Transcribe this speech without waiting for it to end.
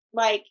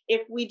like,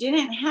 if we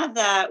didn't have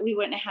that, we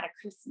wouldn't have had a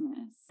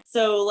Christmas.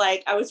 So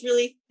like, I was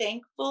really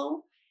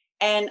thankful.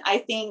 And I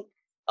think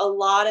a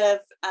lot of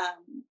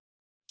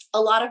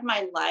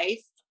my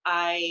life,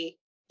 I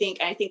think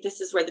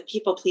this is where the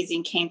people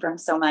pleasing came from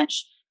so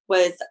much,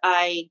 was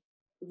I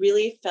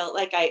really felt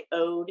like I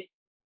owed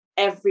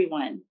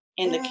everyone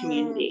in the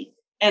community.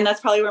 And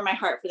that's probably where my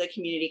heart for the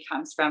community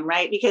comes from,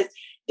 right? Because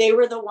they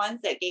were the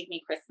ones that gave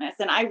me Christmas.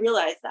 And I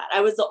realized that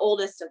I was the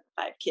oldest of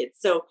the 5 kids.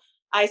 So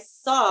I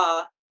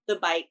saw the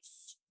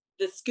bikes,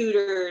 the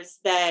scooters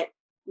that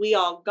we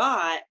all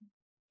got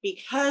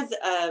because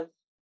of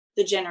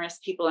the generous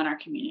people in our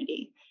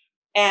community.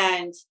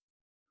 And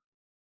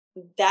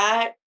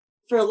that,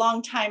 for a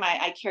long time,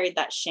 I carried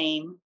that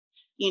shame,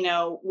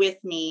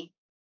 with me.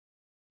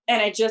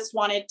 And I just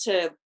wanted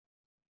to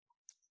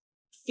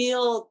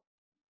feel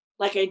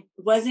like I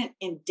wasn't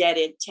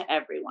indebted to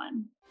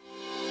everyone.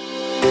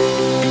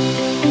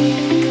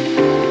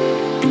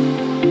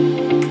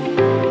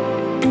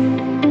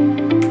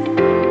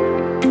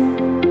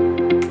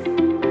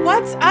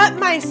 What's up,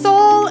 my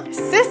soul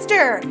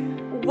sister?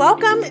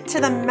 Welcome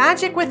to the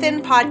Magic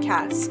Within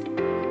podcast.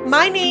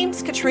 My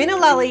name's Katrina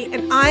Lelly,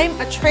 and I'm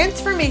a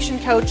transformation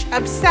coach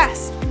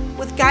obsessed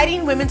with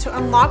guiding women to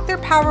unlock their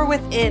power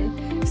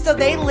within so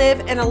they live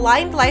an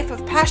aligned life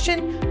of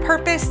passion,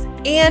 purpose,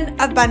 and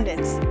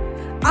abundance.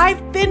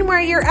 I've been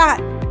where you're at,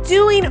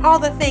 doing all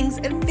the things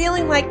and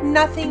feeling like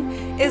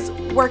nothing is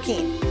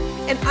working.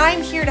 And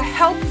I'm here to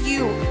help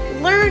you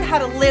learn how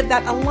to live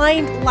that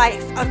aligned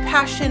life of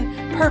passion,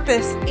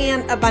 purpose,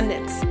 and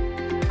abundance.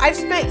 I've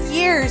spent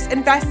years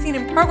investing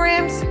in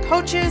programs,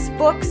 coaches,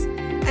 books,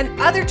 and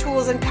other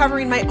tools,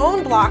 uncovering my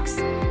own blocks,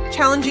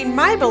 challenging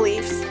my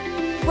beliefs,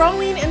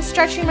 growing and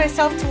stretching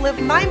myself to live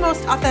my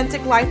most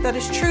authentic life that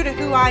is true to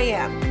who I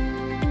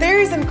am. There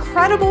is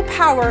incredible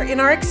power in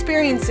our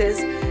experiences,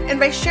 and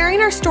by sharing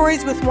our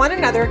stories with one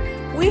another,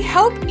 we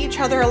help each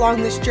other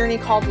along this journey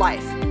called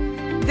life.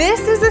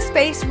 This is a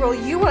space where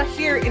you will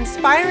hear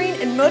inspiring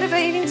and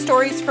motivating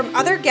stories from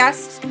other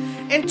guests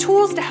and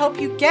tools to help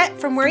you get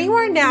from where you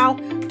are now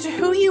to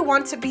who you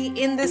want to be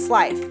in this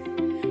life.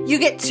 You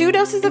get 2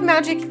 doses of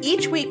magic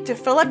each week to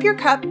fill up your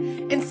cup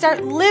and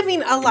start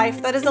living a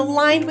life that is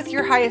aligned with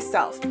your highest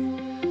self.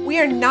 We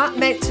are not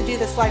meant to do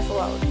this life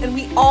alone, and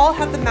we all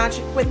have the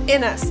magic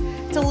within us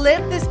to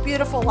live this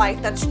beautiful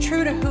life that's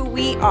true to who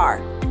we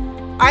are.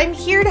 I'm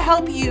here to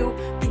help you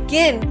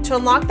begin to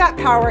unlock that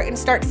power and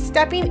start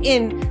stepping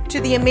in to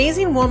the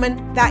amazing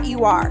woman that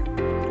you are.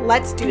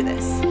 Let's do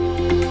this.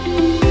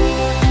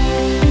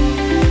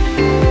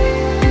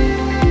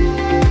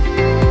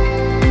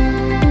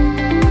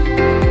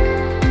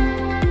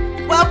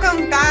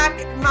 Welcome back,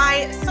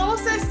 my soul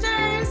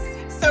sisters.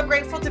 So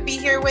grateful to be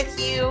here with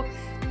you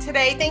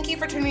today. Thank you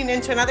for tuning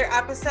in to another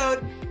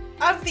episode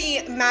of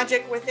the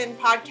Magic Within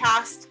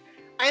podcast.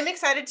 I'm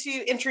excited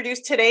to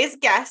introduce today's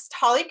guest,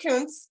 Holly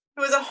Kuntz,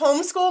 who is a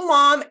homeschool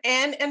mom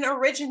and an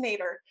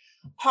originator.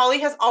 Holly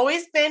has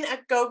always been a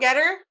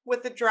go-getter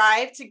with the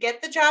drive to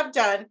get the job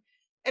done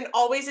and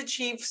always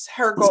achieves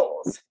her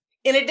goals.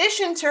 In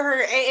addition to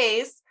her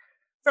AAs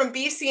from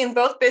BC in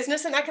both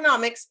business and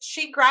economics,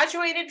 she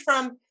graduated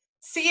from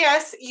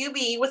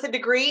CSUB with a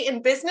degree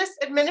in business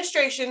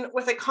administration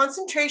with a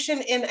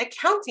concentration in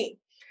accounting.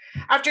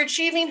 After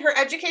achieving her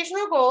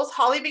educational goals,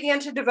 Holly began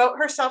to devote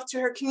herself to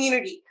her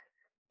community.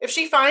 If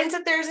she finds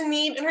that there's a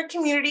need in her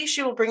community,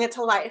 she will bring it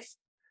to life.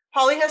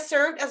 Holly has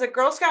served as a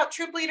Girl Scout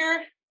troop leader,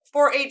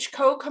 4-H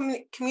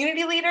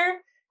co-community leader,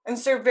 and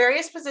served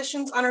various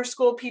positions on her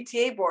school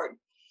PTA board.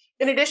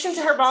 In addition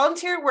to her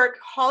volunteer work,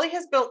 Holly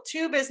has built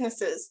 2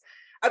 businesses,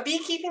 a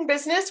beekeeping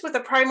business with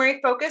a primary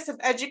focus of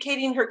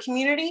educating her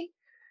community,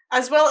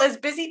 as well as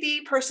Busy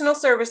Bee Personal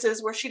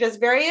Services, where she does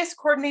various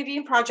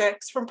coordinating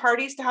projects from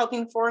parties to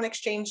helping foreign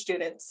exchange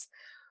students.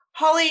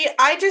 Holly,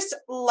 I just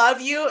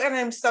love you, and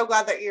I'm so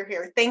glad that you're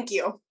here. Thank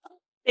you.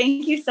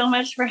 Thank you so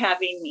much for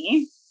having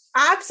me.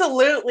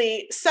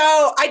 Absolutely.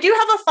 So I do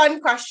have a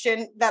fun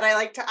question that I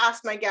like to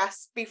ask my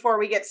guests before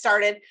we get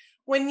started.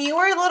 When you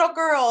were a little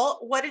girl,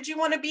 what did you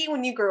want to be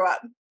when you grew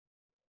up?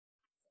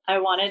 I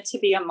wanted to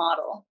be a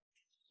model.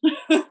 I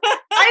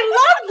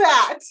love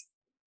that.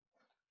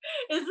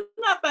 Isn't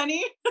that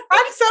funny?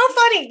 That's so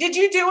funny. Did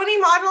you do any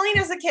modeling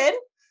as a kid?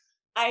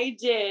 I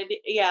did.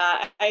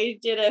 Yeah, I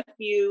did a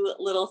few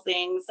little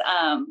things.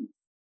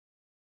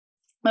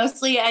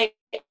 Mostly I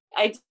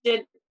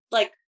did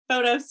like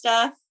photo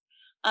stuff.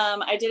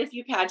 I did a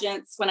few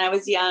pageants when I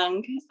was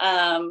young.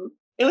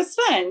 It was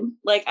fun.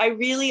 Like, I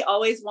really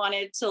always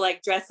wanted to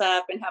like dress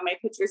up and have my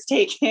pictures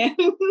taken.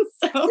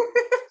 So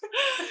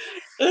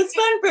it was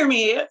fun for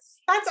me.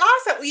 That's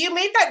awesome. Well, you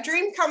made that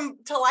dream come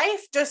to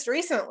life just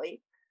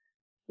recently.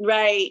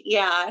 Right.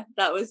 Yeah,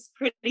 that was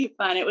pretty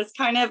fun. It was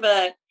kind of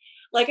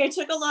I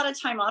took a lot of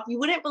time off. You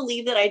wouldn't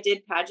believe that I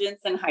did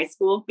pageants in high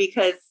school,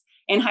 because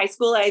in high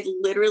school, I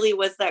literally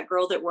was that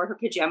girl that wore her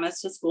pajamas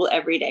to school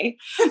every day.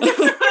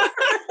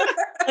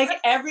 Like,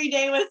 every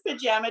day was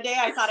pajama day.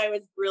 I thought I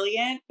was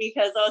brilliant,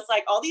 because I was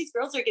like, all these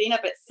girls are getting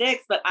up at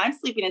 6, but I'm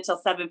sleeping until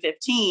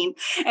 7:15.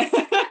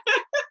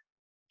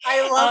 I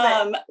I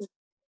love it.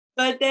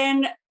 But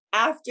then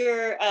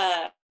after,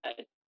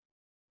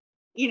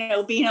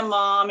 being a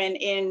mom and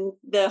in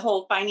the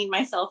whole finding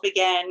myself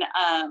again,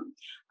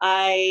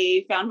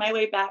 I found my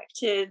way back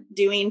to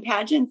doing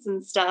pageants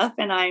and stuff.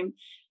 And I'm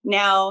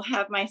now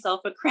have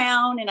myself a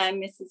crown and I'm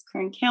Mrs.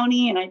 Kern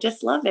County and I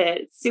just love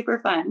it. It's super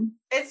fun.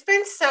 It's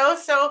been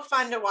so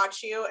fun to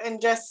watch you and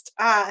just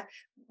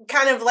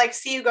kind of like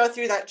see you go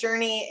through that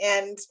journey.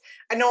 And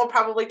I know we'll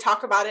probably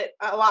talk about it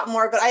a lot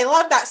more, but I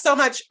love that so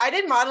much. I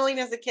did modeling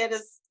as a kid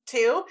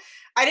too.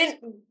 I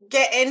didn't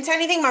get into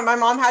anything. My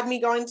mom had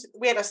me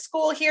we had a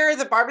school here,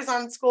 the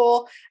Barbizon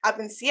School up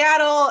in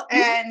Seattle,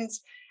 and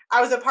I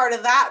was a part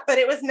of that, but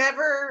it was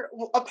never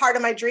a part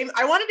of my dream.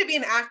 I wanted to be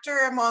an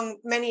actor among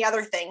many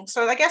other things.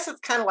 So I guess it's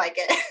kind of like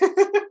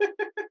it.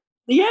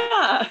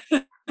 Yeah.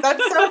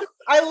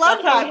 I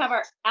love That's that. how we have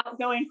our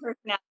outgoing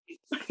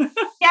personalities.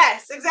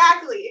 Yes,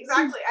 exactly.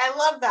 I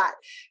love that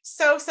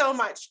so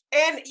much.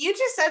 And you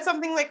just said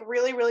something like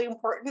really, really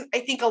important. I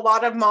think a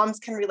lot of moms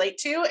can relate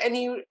to. And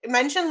you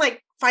mentioned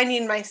like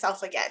finding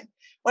myself again.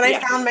 When I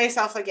found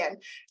myself again,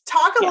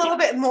 talk a little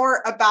bit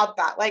more about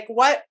that. Like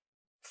what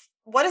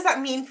does that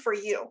mean for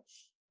you?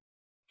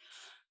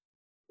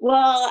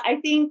 Well, I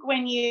think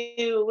when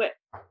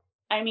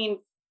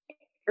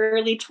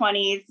early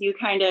 20s, you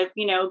kind of,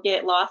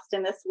 get lost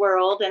in this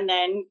world and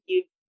then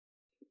you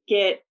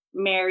get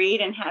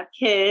married and have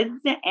kids.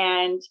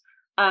 And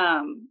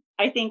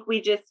I think we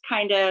just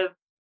kind of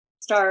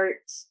start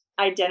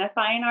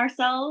identifying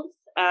ourselves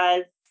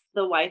as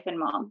the wife and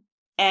mom.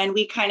 And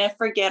we kind of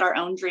forget our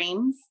own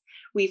dreams.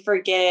 We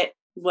forget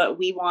what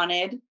we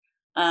wanted.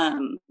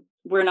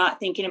 We're not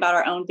thinking about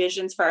our own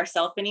visions for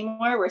ourselves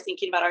anymore. We're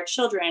thinking about our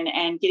children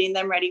and getting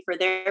them ready for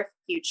their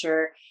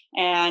future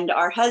and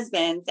our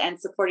husbands and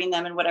supporting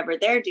them in whatever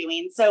they're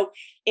doing. So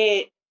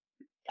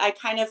I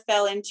kind of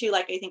fell into,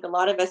 like I think a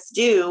lot of us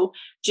do,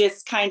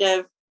 just kind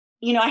of,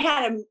 I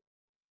had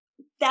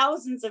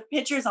thousands of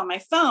pictures on my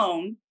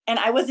phone and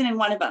I wasn't in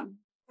one of them,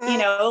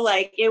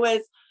 like it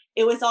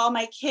was all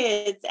my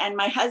kids and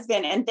my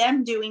husband and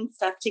them doing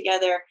stuff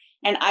together.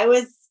 And I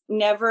was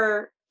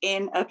never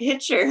in a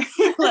picture.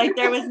 Like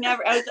I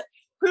was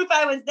proof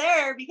I was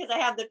there because I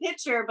have the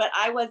picture, but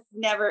I was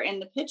never in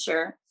the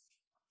picture.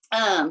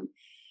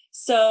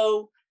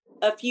 So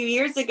a few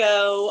years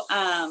ago,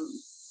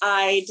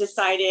 I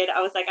decided,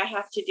 I was like, I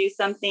have to do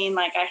something,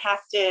 like I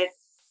have to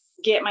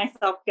get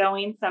myself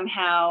going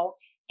somehow.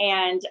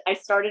 And I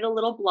started a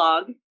little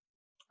blog.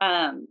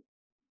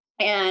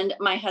 And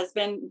my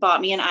husband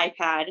bought me an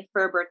iPad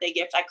for a birthday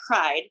gift. I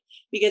cried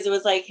because it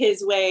was like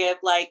his way of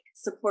like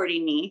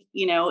supporting me,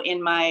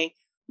 in my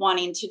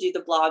wanting to do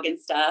the blog and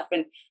stuff.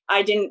 And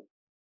I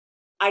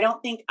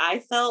don't think I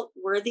felt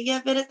worthy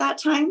of it at that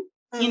time,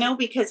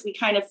 because we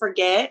kind of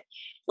forget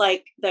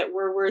like that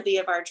we're worthy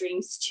of our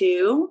dreams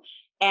too.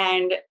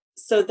 And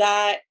so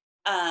that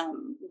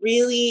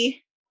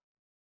really,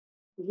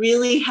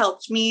 really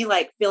helped me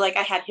like feel like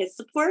I had his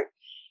support,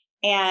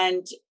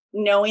 and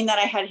knowing that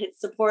I had his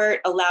support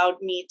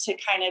allowed me to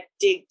kind of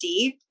dig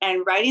deep,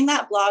 and writing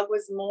that blog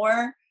was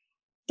more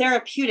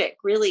therapeutic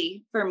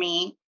really for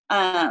me.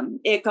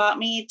 It got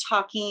me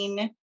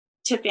talking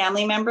to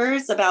family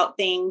members about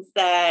things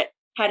that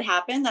had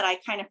happened that I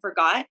kind of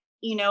forgot,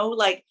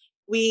 like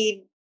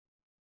we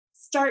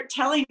start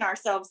telling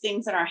ourselves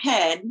things in our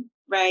head,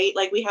 right?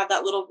 Like we have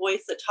that little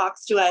voice that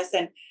talks to us.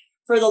 And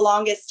for the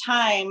longest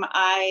time,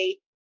 I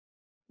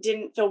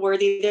didn't feel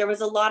worthy. There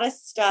was a lot of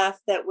stuff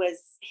that was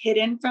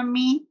hidden from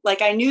me.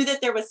 Like I knew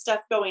that there was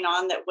stuff going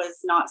on that was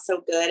not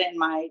so good in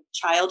my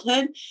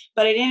childhood,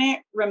 but I didn't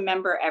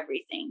remember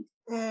everything.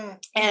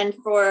 And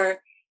for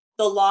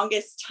the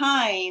longest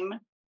time,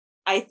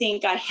 I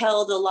think I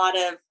held a lot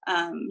of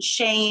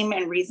shame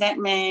and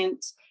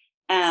resentment,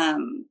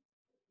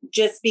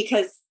 just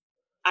because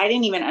I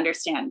didn't even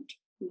understand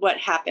what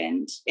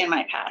happened in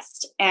my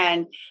past.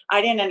 And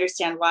I didn't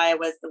understand why I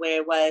was the way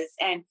I was.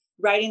 And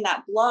writing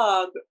that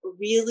blog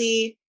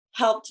really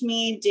helped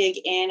me dig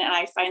in. And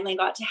I finally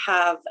got to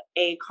have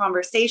a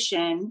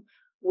conversation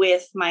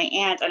with my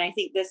aunt. And I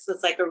think this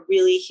was like a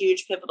really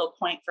huge pivotal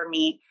point for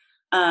me.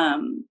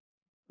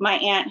 My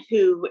aunt,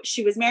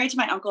 she was married to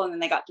my uncle and then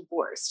they got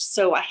divorced.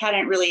 So I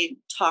hadn't really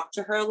talked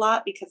to her a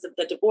lot because of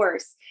the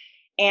divorce.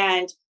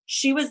 And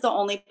she was the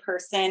only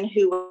person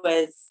who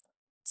was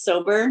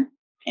sober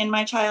in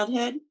my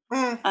childhood.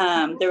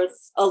 There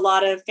was a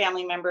lot of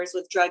family members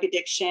with drug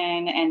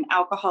addiction and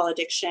alcohol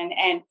addiction.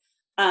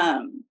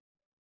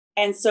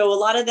 And so a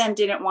lot of them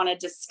didn't want to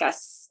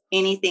discuss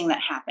anything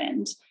that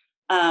happened.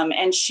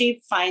 And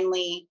she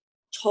finally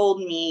told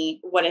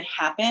me what had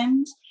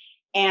happened.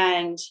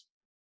 And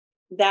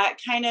that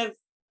kind of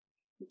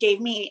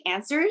gave me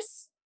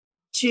answers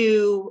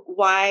to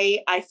why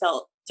I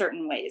felt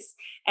certain ways.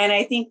 And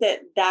I think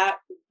that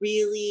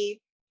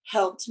really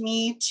helped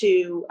me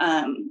to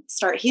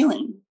start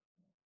healing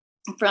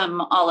from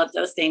all of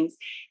those things.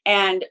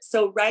 And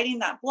so writing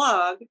that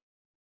blog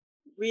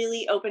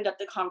really opened up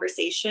the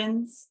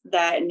conversations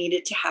that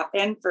needed to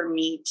happen for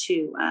me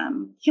to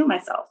heal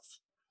myself.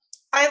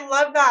 I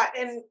love that.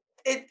 And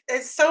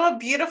it's so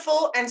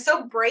beautiful and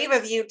so brave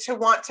of you to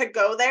want to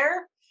go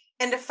there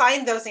and to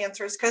find those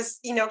answers. Cause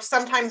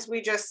sometimes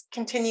we just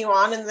continue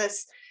on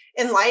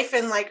in life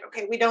and like,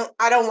 okay,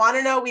 I don't want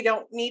to know. We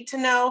don't need to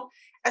know,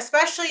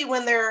 especially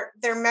when they're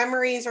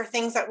memories or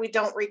things that we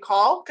don't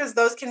recall. Cause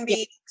those can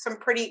be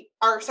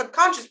our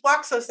subconscious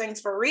blocks those things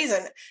for a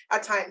reason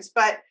at times,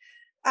 but,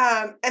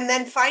 and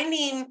then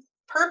finding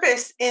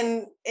purpose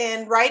in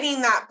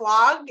writing that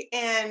blog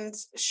and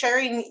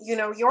sharing,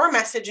 your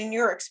message and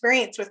your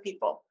experience with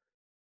people.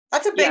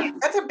 That's a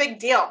big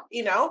deal,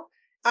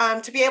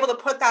 to be able to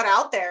put that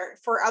out there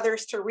for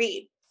others to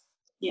read.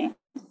 Yeah.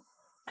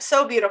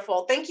 So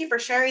beautiful. Thank you for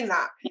sharing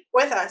that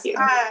with us.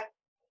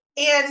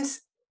 And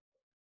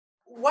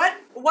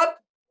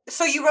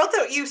so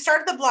you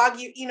started the blog,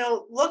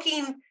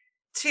 looking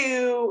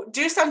to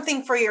do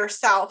something for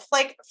yourself.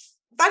 Like,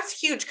 that's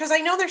huge. Cause I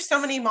know there's so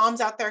many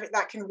moms out there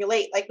that can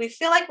relate. Like, we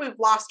feel like we've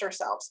lost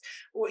ourselves.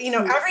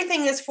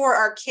 Everything is for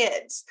our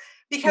kids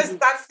because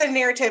that's the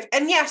narrative.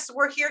 And yes,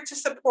 we're here to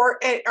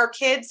support our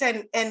kids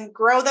and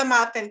grow them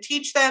up and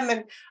teach them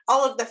and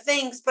all of the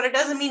things, but it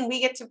doesn't mean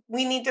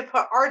we need to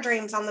put our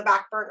dreams on the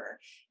back burner.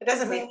 It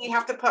doesn't mean we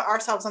have to put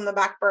ourselves on the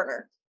back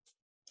burner.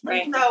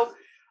 Right. And so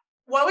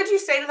what would you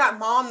say to that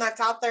mom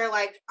that's out there?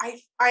 Like,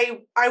 I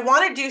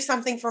want to do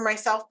something for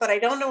myself, but I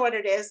don't know what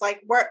it is.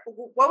 Like, what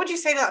would you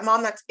say to that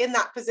mom that's in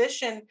that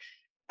position?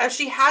 If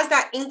she has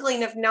that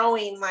inkling of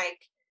knowing like,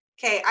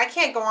 okay, I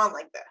can't go on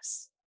like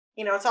this.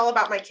 It's all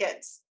about my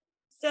kids.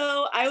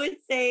 So I would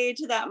say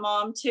to that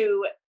mom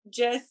to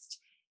just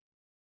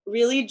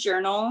really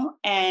journal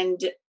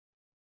and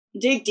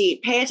dig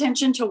deep, pay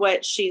attention to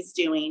what she's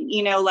doing.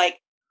 Like,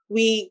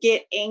 we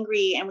get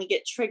angry and we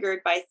get triggered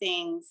by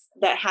things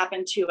that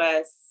happened to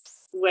us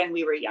when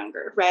we were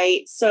younger,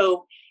 right?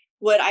 So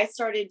what I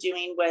started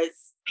doing was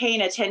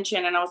paying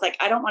attention, and I was like,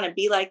 I don't want to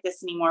be like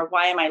this anymore.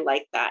 Why am I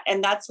like that?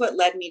 And that's what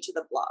led me to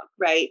the blog,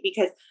 right?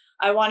 Because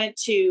I wanted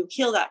to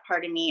heal that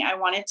part of me. I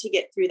wanted to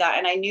get through that.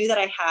 And I knew that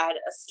I had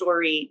a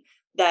story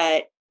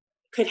that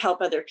could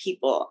help other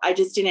people. I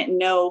just didn't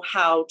know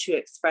how to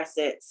express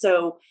it.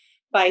 So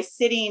by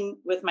sitting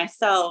with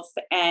myself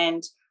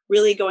and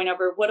really going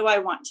over, what do I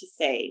want to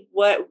say?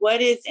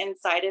 What is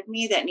inside of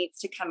me that needs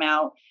to come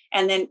out?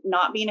 And then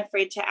not being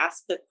afraid to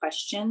ask the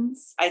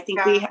questions. I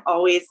think we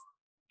always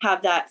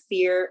have that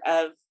fear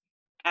of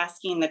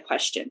asking the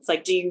questions.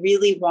 Like, do you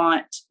really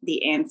want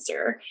the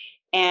answer?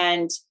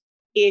 And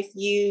if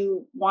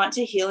you want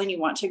to heal and you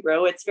want to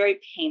grow, it's very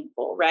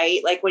painful,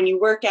 right? Like, when you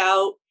work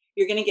out,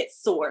 you're going to get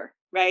sore,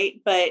 right?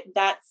 But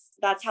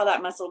that's how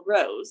that muscle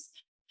grows.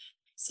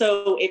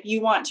 So if you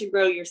want to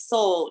grow your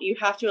soul, you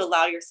have to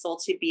allow your soul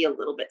to be a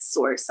little bit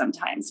sore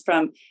sometimes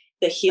from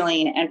the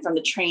healing and from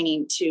the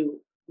training to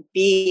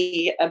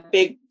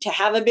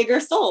have a bigger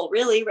soul,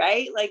 really,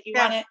 right? Like, you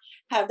want to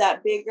have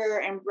that bigger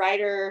and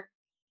brighter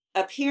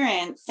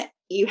appearance.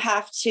 You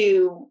have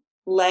to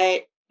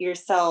let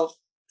yourself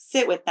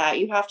sit with that.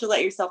 You have to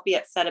let yourself be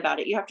upset about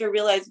it. You have to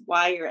realize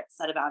why you're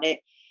upset about it.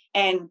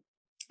 And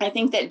I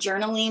think that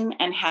journaling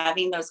and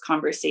having those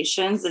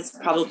conversations is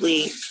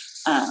probably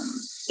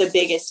the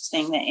biggest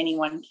thing that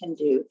anyone can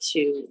do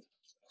to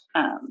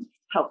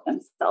help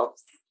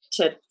themselves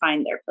to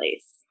find their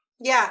place.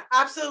 Yeah,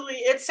 absolutely.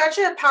 It's such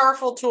a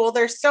powerful tool.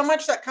 There's so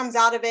much that comes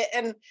out of it.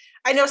 And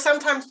I know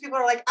sometimes people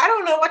are like, I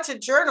don't know what to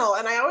journal.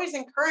 And I always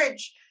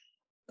encourage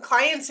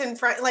clients in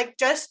front, like,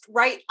 just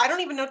write. I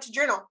don't even know what to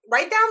journal.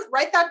 Write that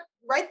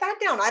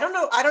down. I don't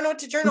know what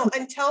to journal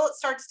until it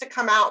starts to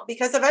come out,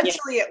 because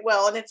eventually it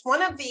will. And it's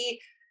one of the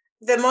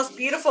most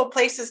beautiful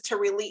places to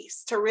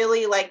release, to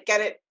really like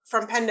get it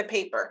from pen to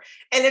paper.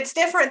 And it's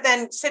different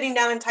than sitting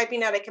down and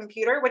typing at a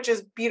computer, which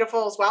is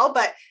beautiful as well.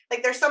 But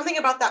like, there's something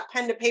about that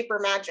pen to paper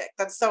magic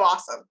that's so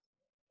awesome.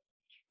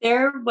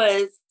 There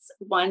was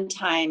one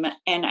time,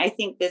 and I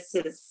think this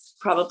is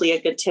probably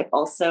a good tip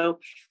also,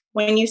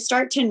 when you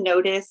start to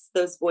notice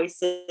those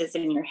voices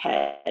in your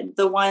head,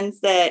 the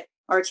ones that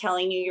are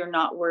telling you you're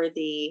not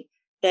worthy,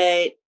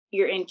 that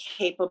you're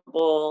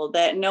incapable,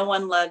 that no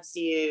one loves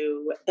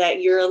you,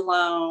 that you're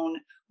alone,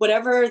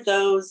 whatever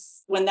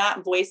those, when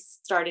that voice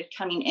started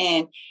coming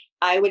in,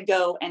 I would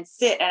go and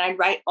sit and I'd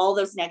write all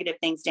those negative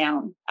things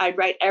down. I'd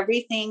write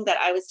everything that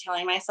I was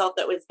telling myself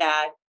that was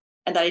bad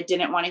and that I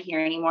didn't want to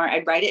hear anymore.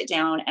 I'd write it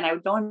down and I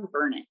would go and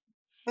burn it.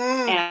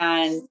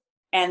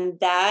 And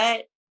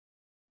that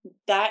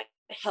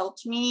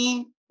helped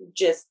me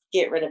just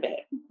get rid of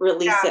it,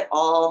 release it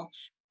all.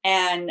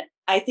 And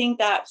I think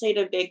that played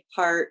a big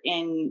part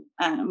in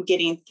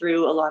getting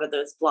through a lot of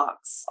those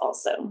blocks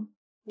also.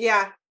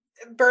 Yeah.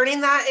 Burning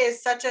that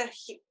is such a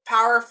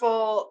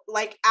powerful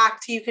like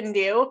act you can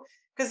do,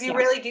 because you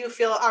really do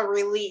feel a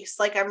release.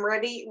 Like, I'm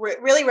ready,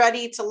 really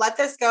ready to let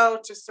this go,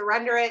 to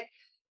surrender it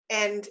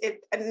and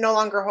no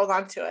longer hold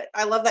on to it.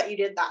 I love that you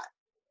did that.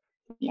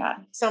 Yeah.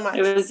 So much.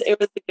 It was a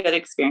good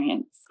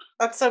experience.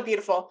 That's so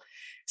beautiful.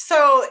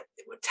 So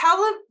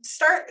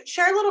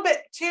share a little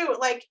bit too,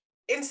 like,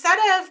 instead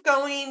of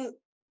going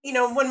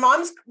when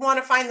moms want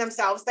to find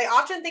themselves, they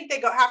often think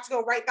they have to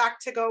go right back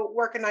to go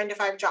work a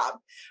 9-to-5 job,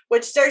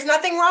 which there's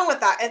nothing wrong with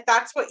that. If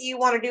that's what you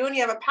want to do and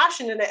you have a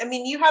passion in it. I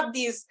mean, you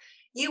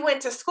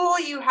went to school,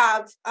 you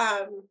have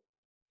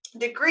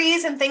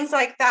degrees and things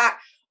like that.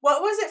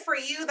 What was it for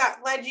you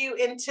that led you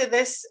into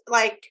this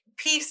like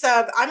piece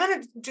of, I'm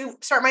going to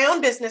start my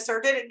own business,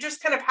 or did it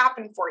just kind of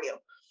happen for you?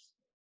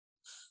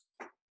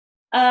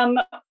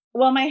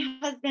 Well, my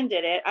husband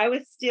did it. I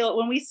was still,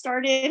 when we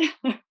started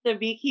the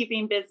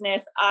beekeeping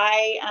business,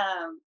 I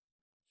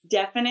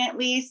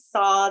definitely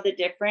saw the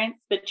difference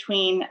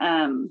between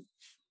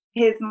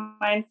his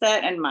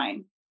mindset and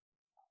mine.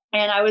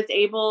 And I was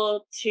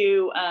able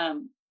to, I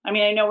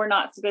know we're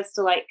not supposed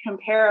to like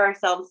compare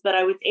ourselves, but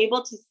I was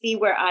able to see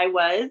where I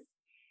was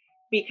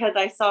because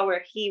I saw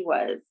where he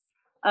was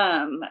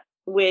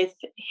with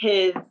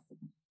his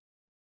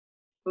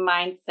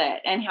mindset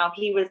and how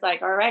he was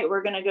like, all right,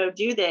 we're going to go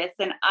do this.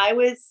 And I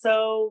was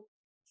so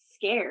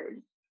scared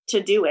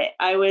to do it.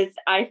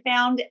 I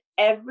found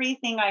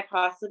everything I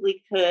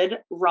possibly could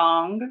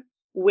wrong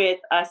with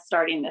us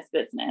starting this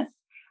business.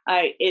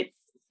 It's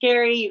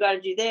scary. You got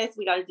to do this.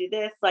 We got to do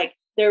this. Like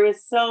there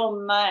was so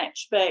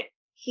much, but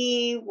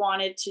he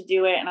wanted to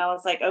do it. And I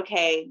was like,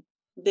 okay,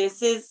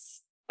 this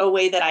is a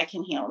way that I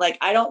can heal. Like,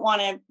 I don't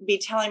want to be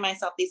telling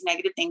myself these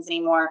negative things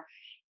anymore.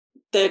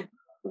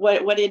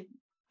 What did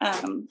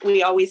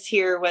we always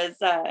hear was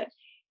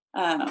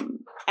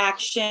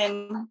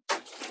action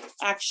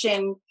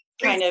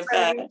kind of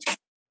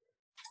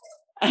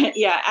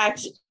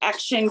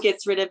action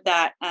gets rid of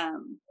that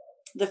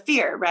the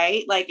fear,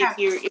 right? Like if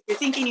you're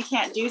thinking you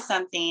can't do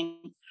something,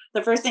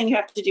 the first thing you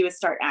have to do is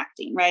start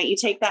acting, right? You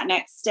take that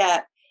next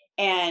step,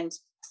 and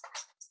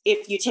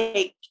if you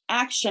take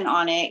action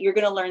on it, you're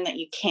going to learn that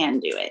you can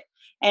do it.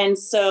 And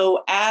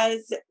so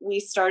as we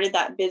started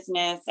that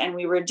business and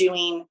we were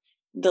doing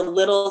the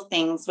little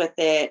things with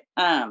it,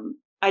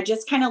 I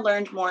just kind of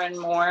learned more and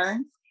more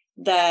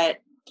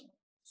that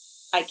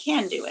I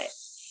can do it.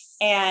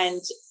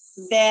 And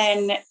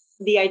then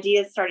the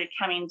ideas started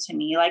coming to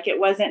me. Like it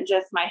wasn't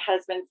just my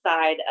husband's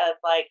side of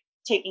like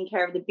taking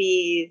care of the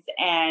bees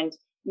and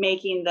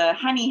making the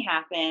honey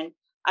happen.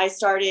 I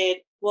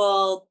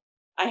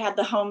had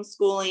the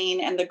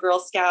homeschooling and the Girl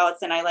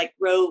Scouts, and I like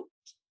wrote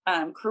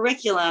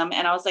curriculum,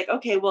 and I was like,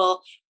 okay,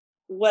 well,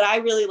 what I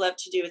really love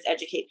to do is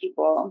educate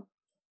people.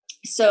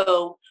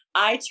 So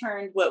I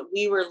turned what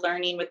we were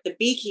learning with the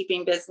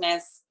beekeeping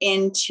business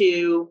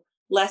into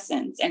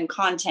lessons and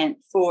content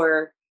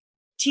for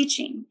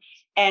teaching.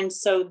 And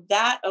so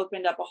that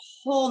opened up a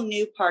whole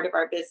new part of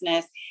our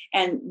business.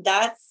 And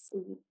that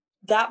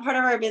part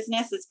of our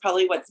business is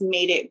probably what's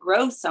made it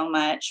grow so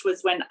much,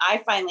 was when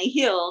I finally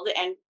healed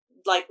and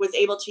like was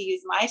able to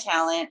use my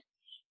talent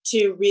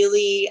to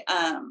really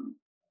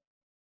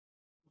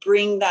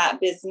bring that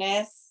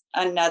business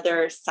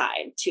another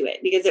side to it,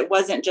 because it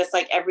wasn't just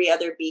like every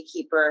other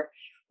beekeeper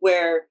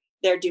where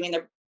they're doing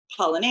their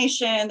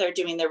pollination, they're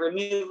doing their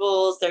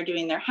removals, they're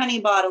doing their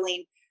honey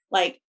bottling.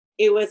 Like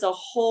it was a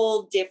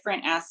whole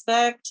different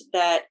aspect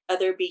that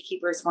other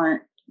beekeepers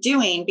weren't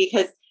doing,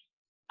 because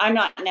I'm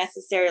not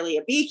necessarily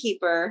a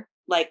beekeeper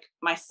like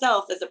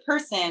myself as a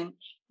person,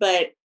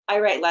 but I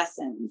write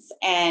lessons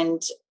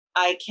and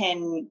I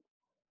can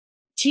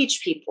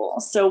teach people.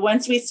 So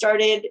once we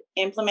started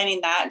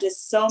implementing that,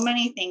 just so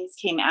many things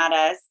came at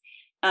us.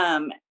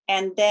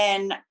 And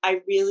then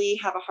I really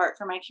have a heart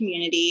for my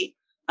community.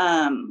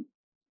 And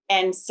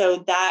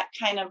so that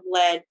kind of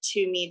led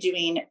to me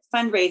doing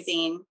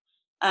fundraising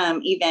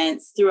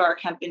events through our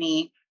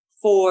company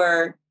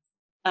for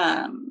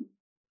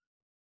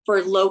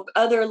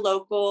other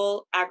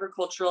local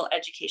agricultural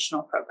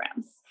educational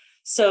programs.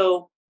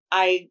 So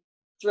I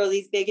throw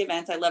these big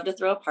events. I love to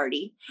throw a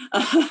party.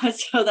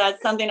 So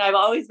that's something I've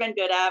always been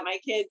good at. My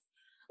kids,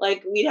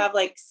 like we'd have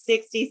like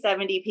 60,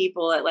 70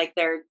 people at like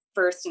their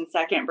first and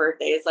second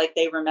birthdays. Like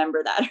they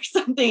remember that or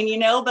something,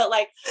 but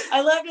like,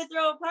 I love to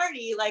throw a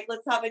party. Like,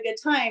 let's have a good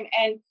time.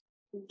 And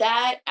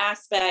that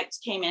aspect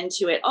came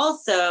into it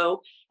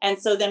also. And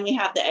so then we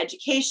have the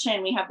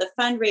education, we have the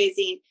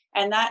fundraising,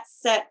 and that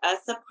set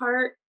us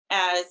apart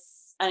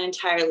as an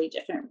entirely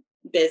different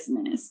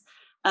business.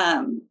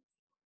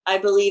 I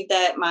believe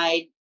that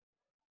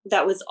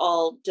that was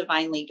all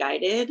divinely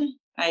guided.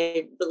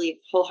 I believe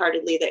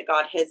wholeheartedly that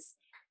God has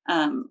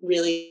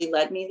really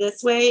led me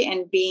this way,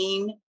 and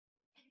being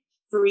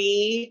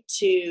free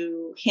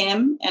to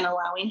Him and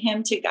allowing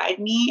Him to guide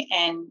me,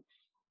 and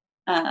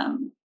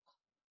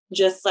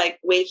just like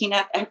waking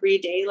up every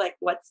day, like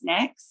what's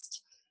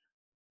next.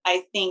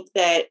 I think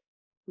that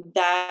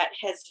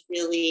has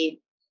really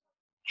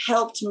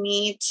helped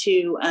me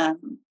to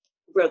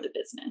grow the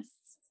business.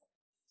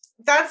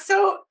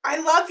 I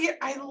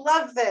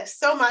love this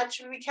so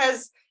much,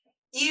 because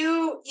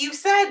you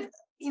said,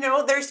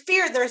 there's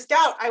fear, there's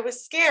doubt. I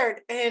was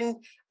scared and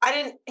I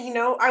didn't,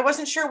 I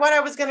wasn't sure what I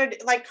was going to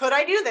do. Like, could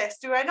I do this?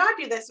 Do I not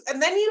do this? And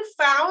then you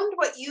found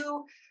what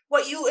you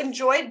what you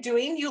enjoyed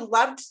doing, you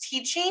loved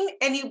teaching,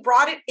 and you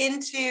brought it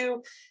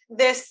into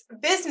this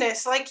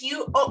business. Like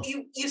you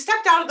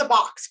stepped out of the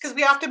box, because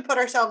we often put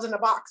ourselves in a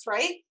box,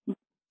 right?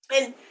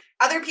 And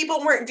other people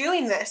weren't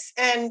doing this,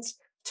 and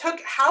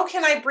took, how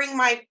can I bring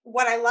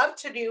what I love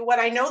to do, what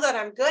I know that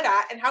I'm good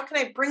at, and how can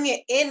I bring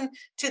it in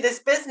to this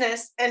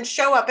business and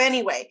show up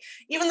anyway,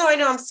 even though I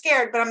know I'm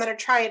scared, but I'm going to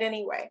try it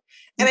anyway.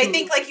 And I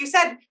think, like you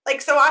said,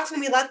 like so often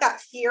we let that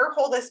fear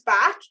hold us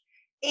back,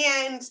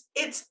 and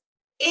it's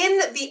in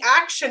the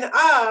action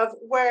of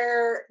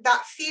where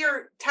that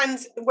fear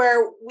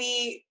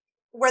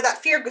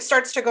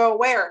starts to go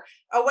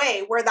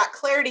away, where that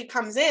clarity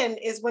comes in,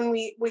 is when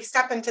we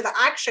step into the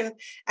action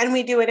and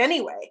we do it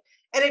anyway.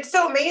 And it's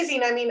so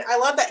amazing. I mean, I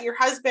love that your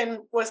husband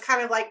was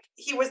kind of like,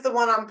 he was the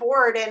one on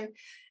board, and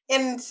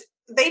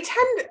they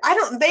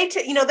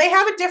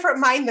have a different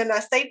mind than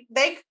us. They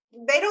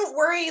don't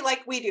worry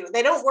like we do.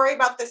 They don't worry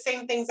about the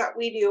same things that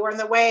we do, or in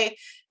the way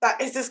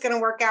that, is this going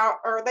to work out?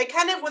 Or they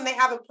kind of, when they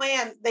have a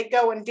plan, they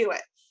go and do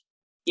it.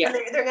 Yeah.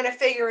 And they're going to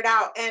figure it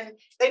out. And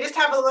they just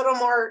have a little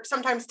more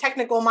sometimes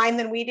technical mind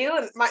than we do.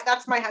 And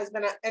that's my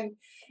husband. And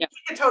he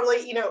can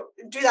totally,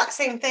 do that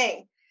same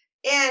thing.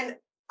 And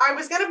I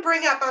was going to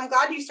bring up, I'm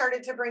glad you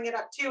started to bring it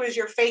up too, is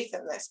your faith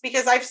in this,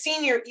 because I've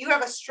seen you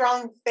have a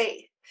strong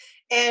faith,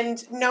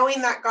 and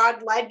knowing that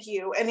God led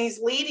you and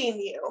he's leading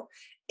you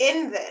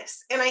in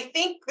this. And I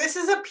think this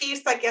is a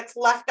piece that gets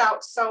left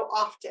out so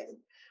often.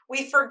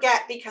 We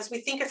forget, because we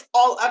think it's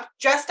all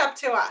just up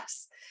to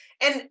us.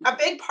 And a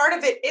big part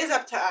of it is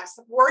up to us.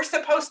 We're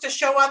supposed to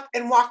show up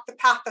and walk the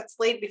path that's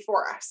laid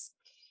before us.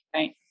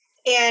 Right.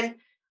 And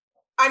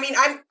I mean,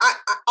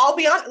 I'll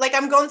be honest, like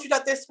I'm going through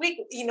that this week,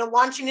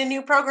 launching a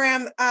new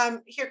program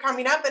here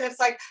coming up. And it's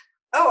like,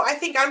 oh, I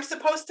think I'm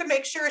supposed to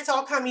make sure it's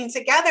all coming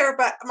together,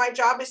 but my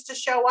job is to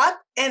show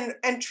up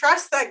and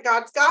trust that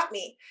God's got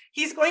me.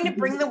 He's going to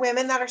bring the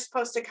women that are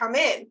supposed to come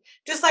in,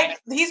 just like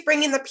he's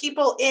bringing the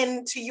people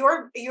into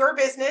your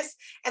business,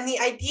 and the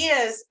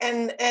ideas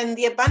and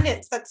the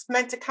abundance that's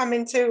meant to come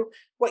into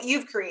what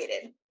you've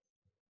created.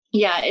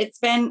 Yeah, it's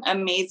been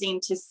amazing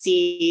to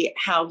see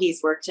how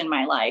he's worked in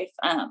my life.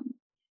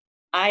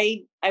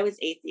 I was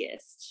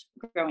atheist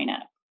growing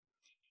up.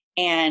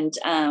 And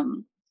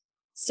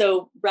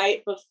so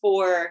right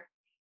before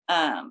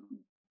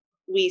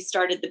we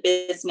started the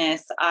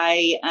business,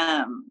 I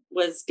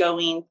was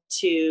going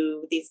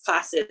to these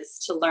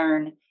classes to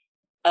learn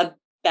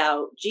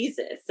about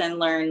Jesus and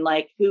learn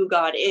like who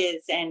God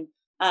is. And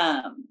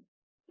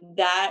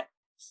that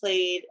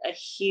played a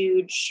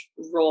huge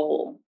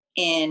role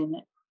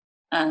in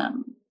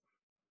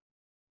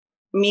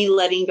me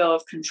letting go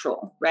of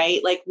control,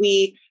 right? Like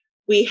we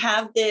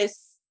have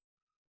this,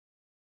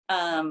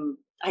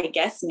 I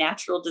guess,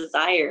 natural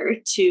desire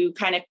to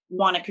kind of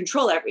want to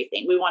control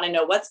everything. We want to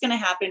know what's going to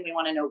happen. We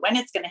want to know when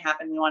it's going to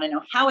happen. We want to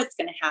know how it's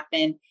going to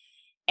happen.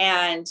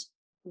 And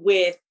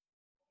with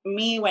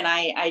me, when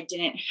I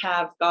didn't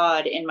have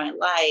God in my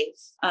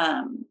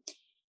life,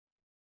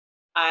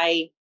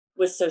 I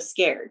was so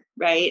scared,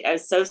 right? I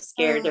was so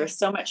scared. There was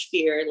so much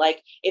fear.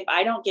 Like, if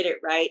I don't get it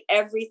right,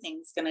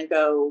 everything's going to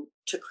go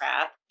to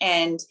crap.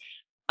 And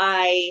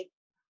I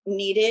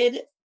needed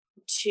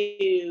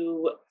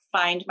to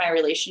find my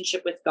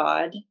relationship with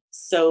God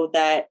so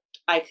that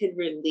I could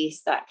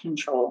release that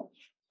control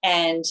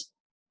and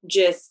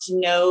just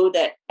know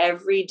that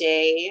every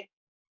day,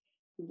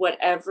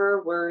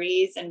 whatever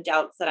worries and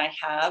doubts that I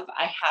have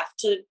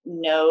to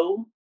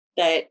know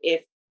that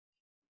if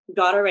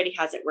God already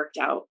has it worked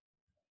out,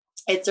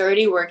 it's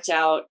already worked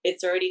out,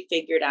 it's already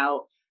figured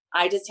out.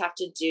 I just have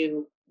to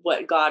do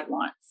what God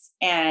wants.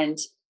 And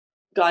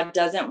God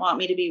doesn't want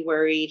me to be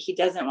worried. He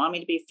doesn't want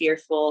me to be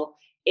fearful.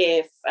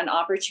 If an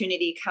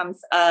opportunity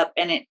comes up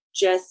and it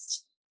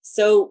just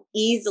so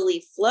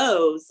easily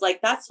flows, like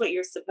that's what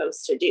you're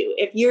supposed to do.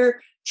 If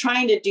you're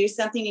trying to do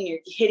something and you're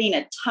hitting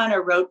a ton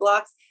of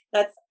roadblocks,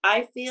 that's,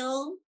 I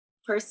feel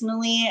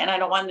personally, and I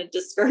don't want to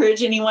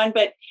discourage anyone,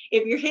 but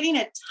if you're hitting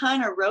a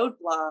ton of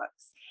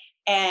roadblocks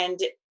and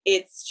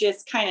it's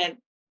just kind of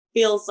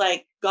feels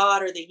like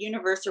God or the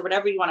universe or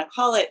whatever you want to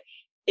call it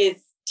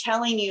is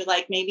telling you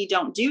like, maybe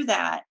don't do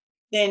that,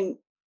 then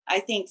I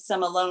think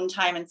some alone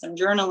time and some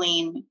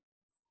journaling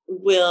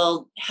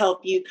will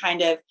help you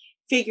kind of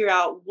figure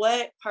out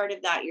what part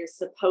of that you're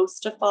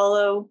supposed to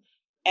follow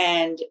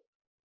and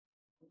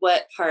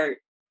what part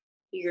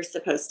you're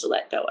supposed to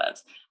let go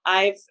of.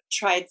 I've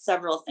tried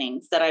several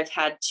things that I've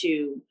had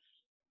to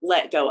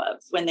let go of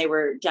when they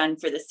were done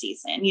for the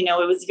season. You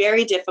know, it was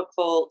very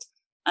difficult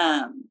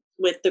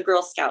with the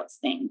Girl Scouts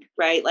thing,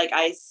 right? Like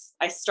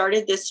I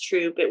started this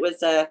troop. It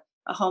was a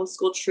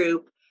homeschool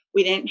troop.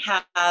 We didn't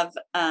have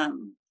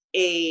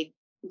a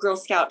Girl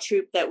Scout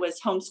troop that was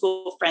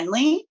homeschool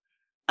friendly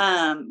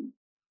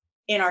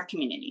in our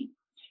community,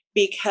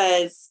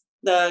 because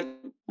the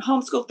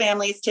homeschool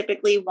families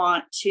typically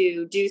want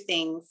to do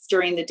things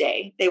during the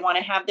day. They want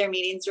to have their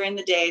meetings during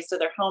the day, so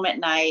they're home at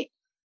night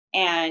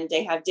and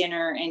they have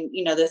dinner and,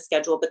 you know, the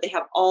schedule, but they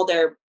have all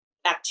their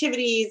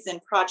activities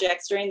and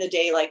projects during the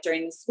day, like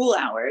during the school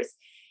hours.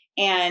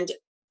 And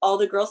all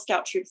the Girl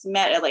Scout troops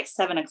met at like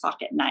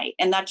 7:00 at night,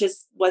 and that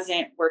just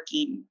wasn't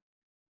working.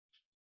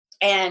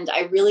 And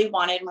I really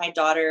wanted my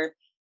daughter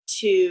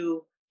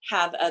to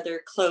have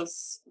other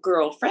close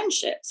girl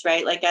friendships,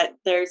 right? Like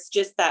there's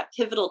just that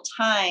pivotal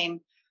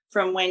time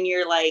from when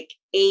you're like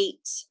 8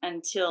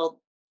 until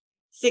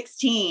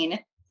 16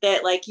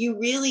 that like you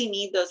really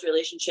need those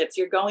relationships.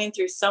 You're going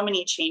through so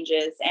many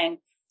changes. And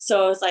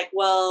so I was like,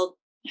 well,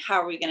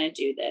 how are we going to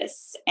do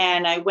this?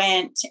 And I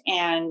went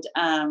and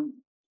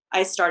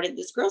I started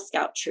this Girl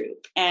Scout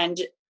troop. And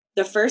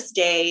the first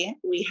day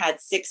we had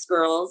 6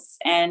 girls,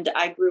 and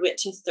I grew it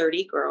to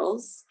 30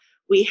 girls.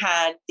 We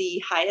had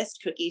the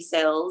highest cookie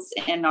sales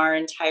in our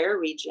entire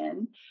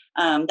region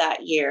that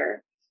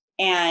year.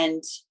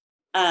 And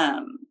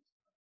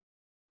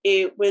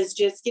it was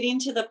just getting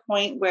to the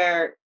point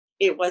where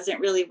it wasn't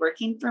really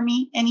working for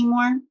me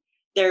anymore.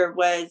 There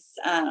was,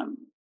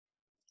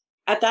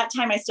 at that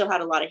time, I still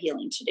had a lot of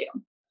healing to do.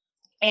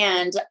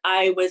 And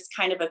I was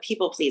kind of a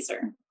people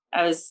pleaser.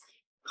 I was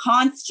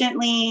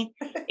constantly,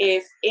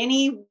 if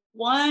any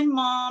one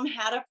mom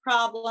had a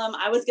problem,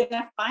 I was going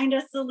to find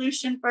a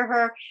solution for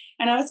her.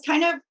 And I was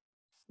kind of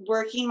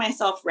working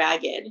myself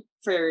ragged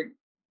for,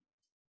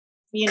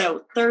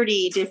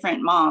 30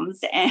 different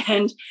moms.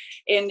 And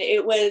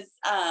it was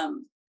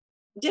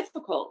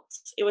difficult.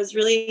 It was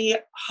really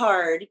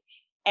hard.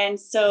 And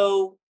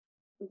so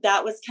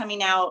that was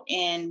coming out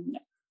in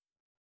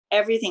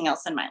everything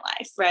else in my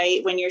life,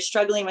 right? When you're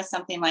struggling with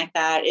something like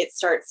that, it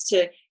starts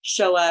to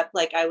show up.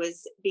 Like I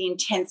was being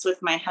tense with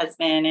my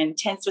husband and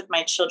tense with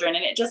my children,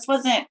 and it just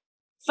wasn't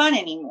fun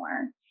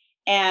anymore.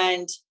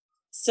 And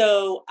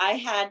so I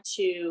had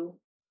to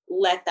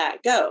let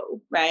that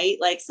go, right?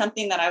 Like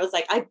something that I was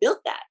like, I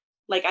built that.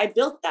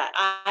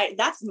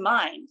 That's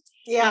mine,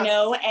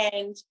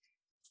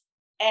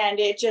 and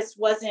it just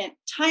wasn't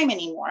time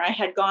anymore. I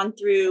had gone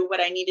through what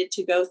I needed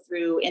to go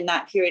through in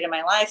that period of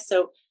my life.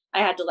 So I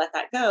had to let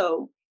that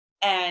go.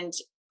 And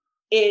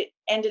it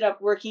ended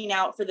up working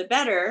out for the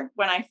better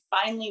when I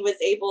finally was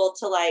able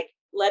to like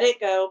let it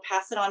go,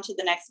 pass it on to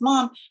the next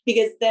mom,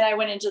 because then I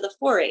went into the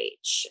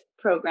 4-H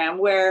program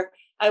where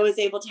I was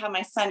able to have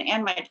my son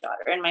and my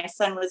daughter, and my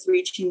son was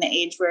reaching the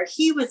age where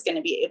he was going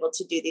to be able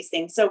to do these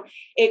things. So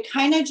it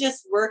kind of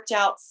just worked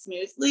out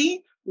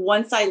smoothly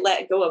once I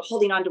let go of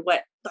holding on to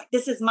what, like,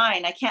 this is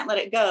mine, I can't let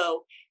it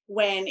go.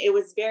 When it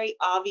was very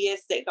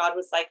obvious that God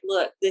was like,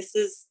 look, this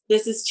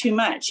is too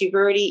much.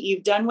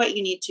 You've done what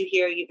you need to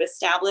here. You've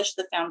established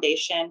the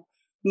foundation,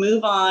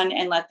 move on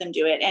and let them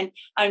do it. And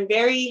I'm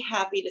very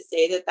happy to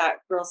say that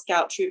Girl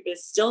Scout troop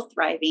is still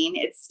thriving.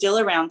 It's still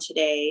around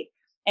today.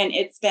 And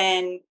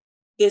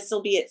this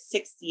will be its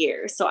 6th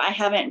year. So I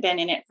haven't been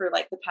in it for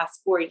like the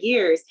past 4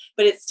 years,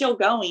 but it's still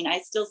going. I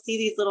still see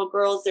these little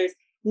girls. There's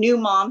new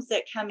moms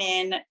that come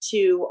in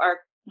to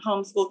our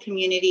homeschool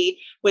community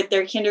with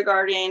their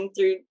kindergarten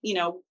through,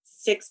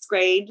 6th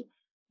grade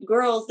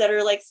girls that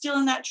are like still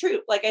in that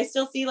troop. Like I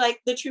still see like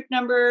the troop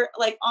number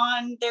like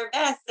on their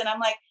vests. And I'm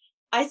like,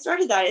 I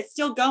started that. It's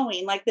still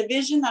going. Like the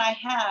vision that I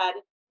had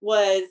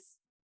was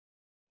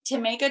to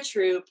make a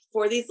troop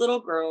for these little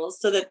girls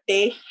so that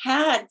they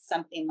had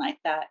something like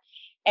that.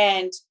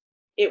 And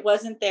it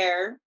wasn't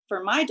there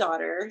for my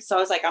daughter. So I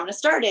was like, I'm going to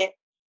start it.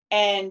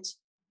 And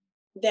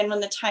then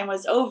when the time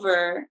was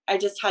over, I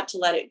just had to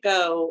let it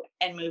go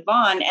and move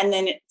on. And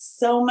then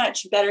so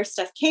much better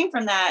stuff came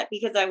from that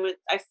because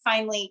I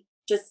finally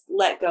just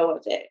let go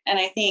of it. And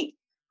I think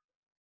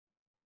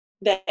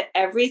that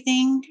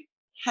everything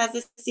has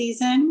a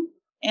season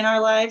in our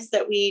lives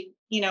that we,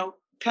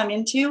 come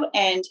into.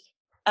 And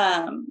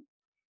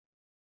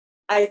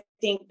I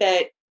think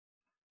that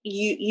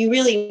you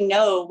really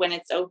know when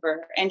it's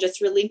over, and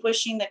just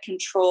relinquishing the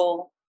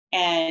control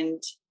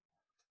and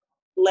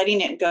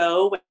letting it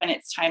go when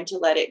it's time to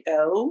let it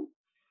go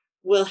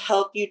will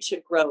help you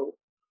to grow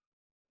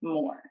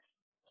more.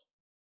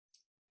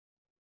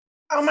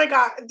 Oh my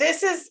God,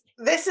 this is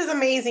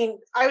amazing.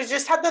 I was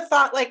just had the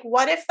thought, like,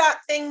 what if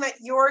that thing that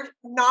you're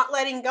not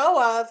letting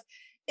go of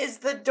is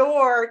the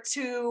door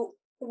to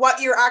what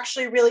you're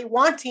actually really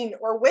wanting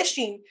or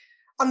wishing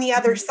on the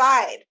other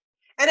side?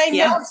 And I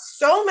know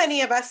so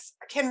many of us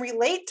can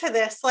relate to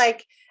this,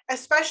 like,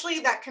 especially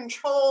that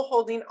control,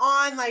 holding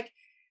on, like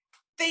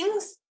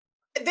things.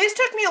 This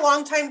took me a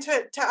long time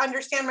to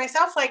understand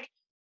myself. Like,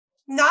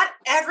 not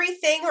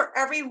everything or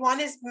everyone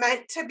is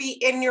meant to be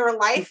in your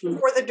life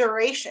for the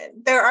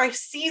duration. There are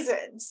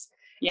seasons.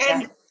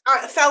 And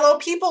a fellow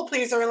people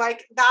pleaser,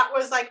 like that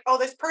was like, oh,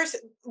 this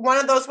person, one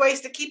of those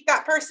ways to keep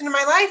that person in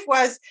my life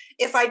was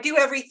if I do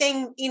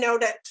everything,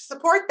 to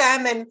support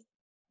them and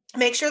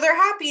make sure they're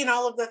happy and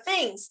all of the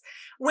things,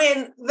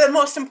 when the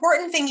most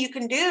important thing you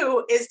can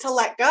do is to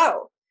let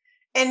go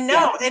and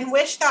know and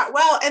wish that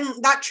well.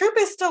 And that troop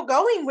is still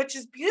going, which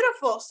is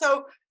beautiful.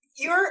 So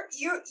you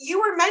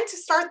were meant to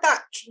start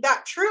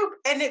that troop,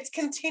 and it's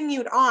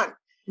continued on.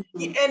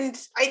 And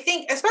I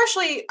think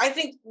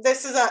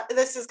this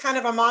is kind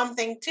of a mom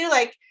thing too.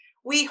 Like,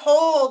 we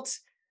hold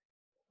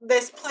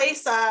this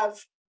place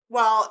of,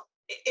 well,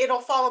 it'll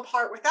fall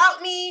apart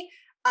without me.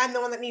 I'm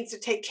the one that needs to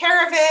take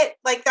care of it.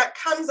 Like that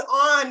comes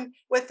on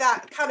with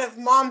that kind of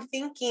mom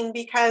thinking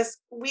because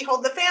we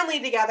hold the family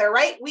together,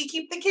 right? We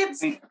keep the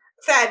kids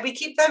fed. We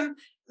keep them,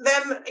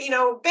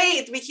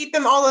 bathed. We keep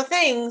them all the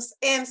things.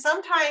 And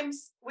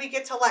sometimes we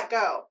get to let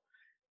go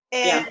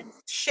and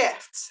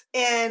shift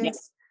and,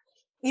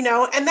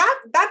 and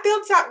that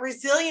builds that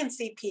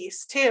resiliency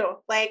piece too.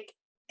 Like,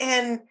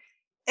 and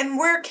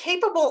we're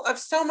capable of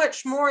so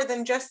much more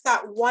than just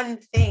that one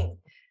thing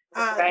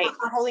that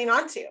we're holding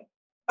on to.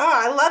 Oh,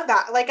 I love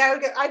that. Like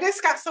I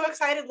just got so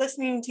excited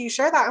listening to you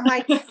share that. I'm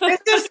like, this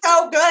is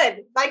so good.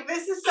 Like,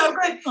 this is so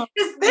good.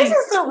 This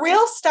is the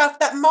real stuff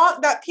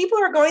that people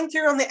are going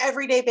through on the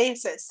everyday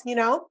basis.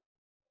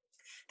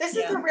 This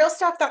is the real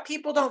stuff that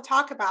people don't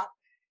talk about.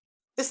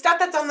 The stuff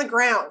that's on the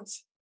ground,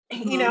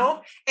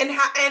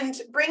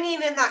 and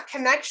bringing in that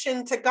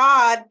connection to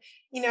God,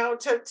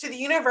 to the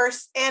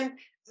universe. And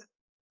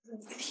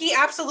he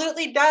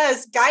absolutely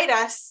does guide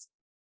us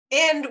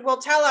and will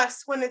tell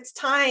us when it's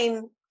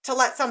time to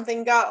let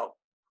something go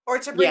or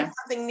to bring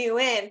something new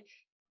in.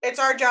 It's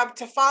our job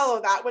to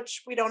follow that,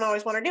 which we don't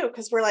always want to do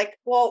because we're like,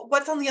 well,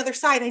 what's on the other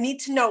side? I need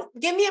to know.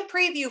 Give me a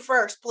preview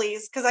first,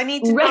 please, because I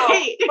need to know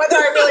whether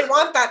I really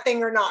want that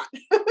thing or not.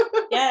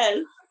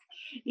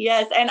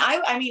 Yes. And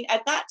I mean,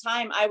 at that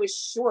time, I was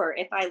sure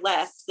if I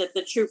left that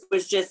the troop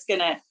was just going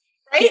to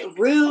get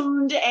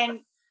ruined.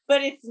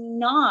 But it's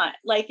not.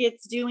 Like,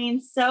 it's doing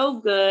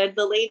so good.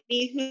 The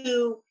lady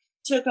who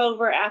took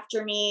over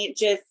after me,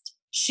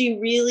 she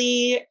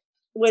really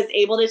was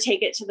able to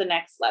take it to the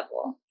next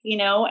level,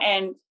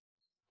 and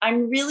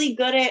I'm really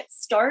good at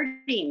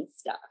starting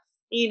stuff,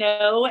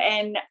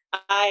 and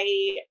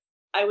I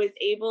was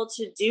able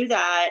to do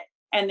that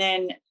and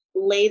then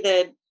lay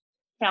the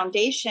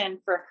foundation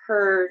for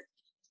her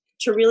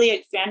to really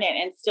expand it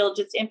and still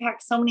just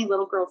impact so many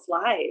little girls'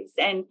 lives.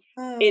 And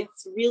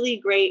it's really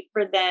great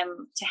for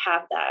them to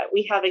have that.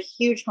 We have a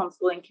huge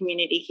homeschooling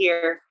community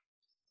here.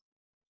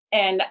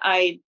 And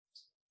I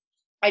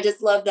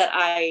just love that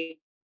I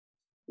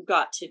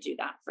got to do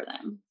that for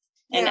them.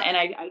 And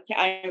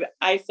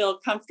I feel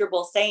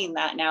comfortable saying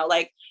that now,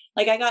 like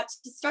I got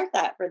to start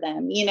that for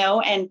them,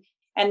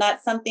 and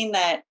that's something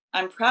that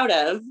I'm proud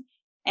of.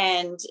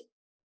 And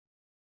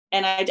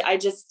I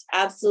just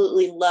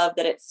absolutely love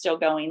that it's still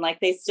going.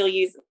 Like, they still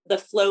use the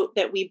float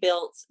that we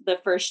built the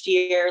first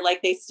year.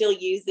 Like, they still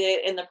use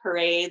it in the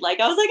parade. Like,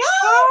 I was like,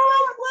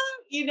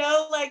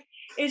 like,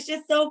 it's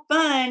just so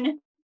fun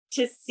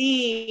to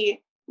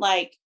see,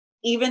 like,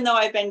 even though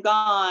I've been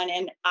gone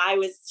and I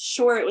was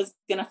sure it was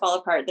going to fall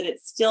apart, that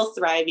it's still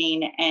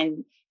thriving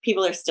and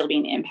people are still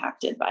being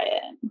impacted by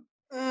it.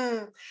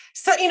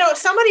 So,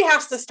 somebody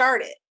has to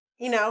start it.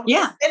 And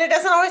it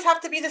doesn't always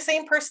have to be the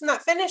same person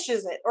that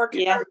finishes it or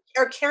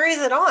carries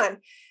it on.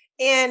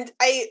 And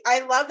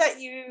I love that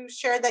you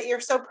shared that you're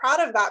so proud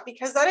of that,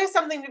 because that is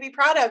something to be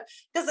proud of.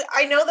 Because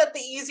I know that the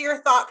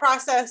easier thought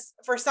process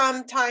for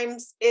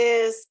sometimes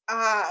is,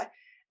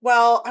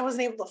 well, I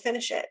wasn't able to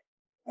finish it.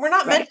 We're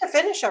not meant to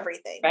finish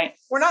everything. Right.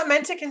 We're not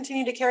meant to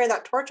continue to carry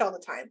that torch all the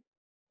time.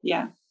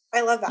 Yeah.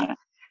 I love that. Yeah.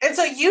 And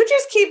so you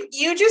just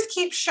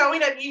keep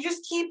showing up. You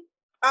just keep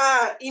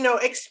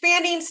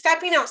expanding,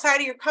 stepping outside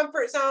of your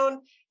comfort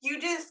zone. You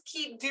just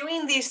keep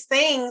doing these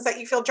things that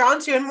you feel drawn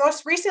to. And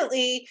most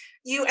recently,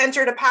 you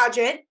entered a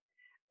pageant,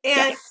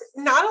 and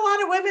not a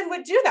lot of women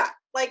would do that.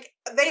 Like,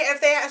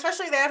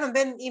 especially they haven't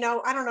been,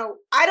 I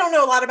don't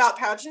know a lot about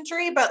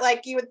pageantry, but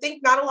like, you would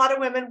think not a lot of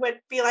women would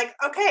be like,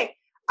 okay,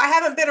 I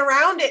haven't been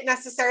around it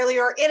necessarily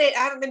or in it.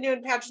 I haven't been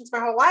doing pageants my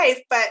whole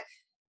life, but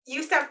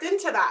you stepped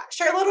into that.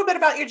 Share a little bit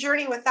about your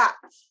journey with that.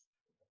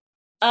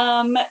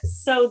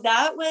 So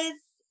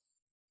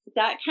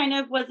that kind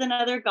of was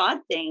another God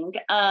thing.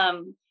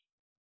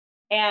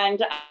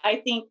 And I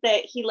think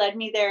that he led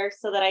me there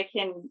so that I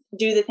can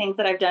do the things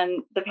that I've done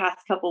the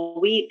past couple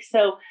of weeks.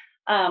 So,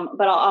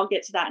 but I'll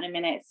get to that in a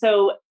minute.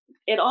 So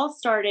it all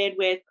started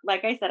with,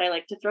 like I said, I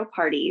like to throw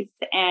parties,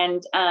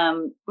 and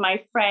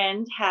my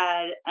friend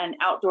had an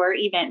outdoor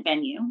event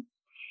venue.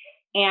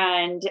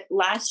 And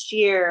last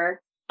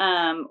year,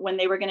 when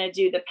they were going to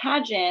do the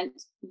pageant,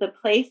 the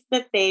place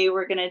that they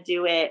were going to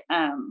do it,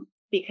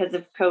 because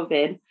of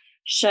COVID,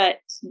 shut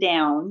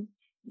down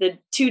the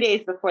 2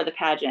 days before the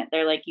pageant.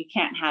 They're like, you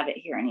can't have it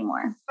here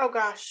anymore. Oh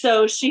gosh.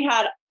 So she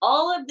had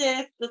all of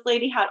this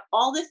lady had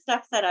all this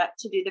stuff set up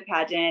to do the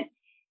pageant.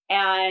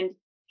 And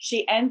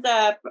she ends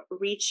up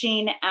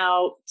reaching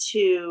out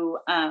to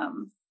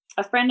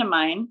a friend of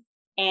mine,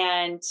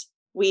 and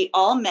we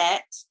all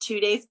met 2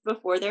 days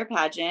before their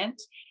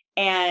pageant.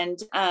 And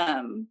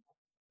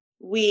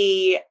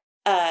we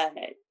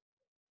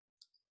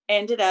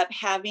ended up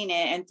having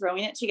it and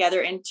throwing it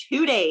together in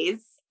 2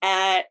 days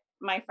at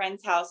my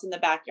friend's house in the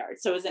backyard.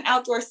 So it was an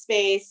outdoor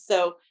space,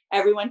 so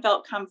everyone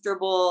felt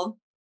comfortable.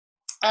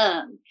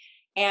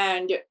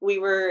 And we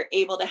were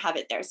able to have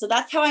it there. So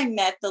that's how I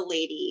met the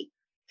lady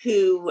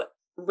who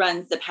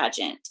runs the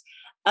pageant.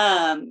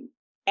 And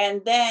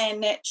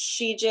then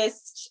she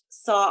just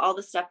saw all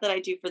the stuff that I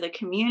do for the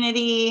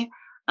community.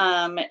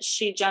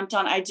 she jumped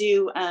on, I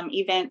do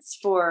events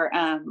for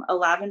a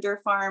lavender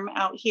farm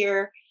out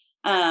here.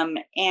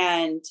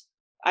 And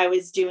I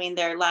was doing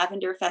their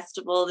lavender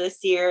festival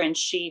this year, and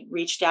she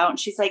reached out and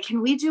she's like,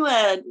 can we do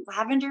a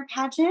lavender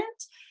pageant?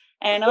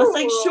 And I was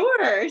like,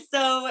 sure.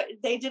 So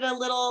they did a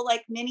little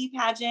like mini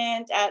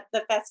pageant at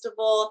the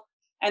festival.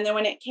 And then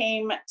when it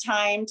came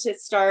time to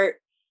start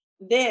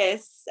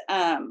this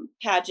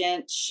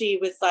pageant, she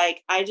was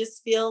like, I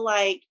just feel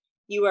like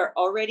you are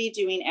already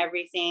doing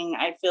everything.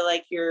 I feel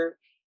like you're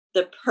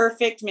the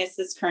perfect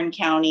Mrs. Kern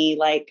County.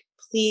 Like,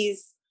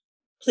 please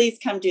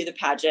come do the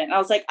pageant. And I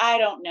was like, I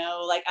don't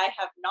know. Like, I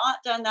have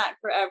not done that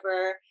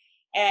forever.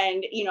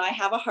 And, I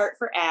have a heart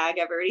for ag.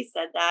 I've already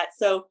said that.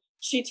 So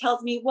she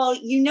tells me, well,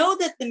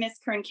 that the Miss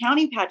Kern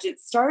County pageant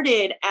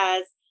started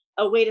as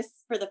a way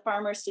for the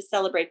farmers to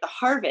celebrate the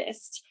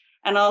harvest.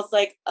 And I was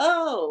like,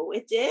 oh,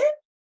 it did?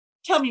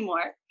 Tell me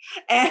more.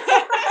 And,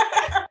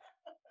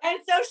 and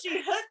so she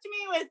hooked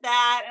me with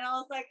that. And I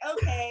was like,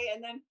 okay.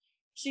 And then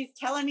she's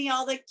telling me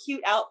all the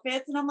cute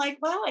outfits. And I'm like,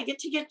 wow, I get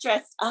to get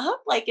dressed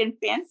up like in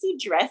fancy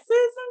dresses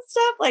and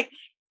stuff. Like,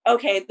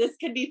 okay, this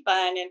could be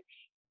fun.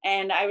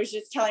 And I was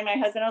just telling my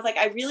husband, I was like,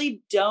 I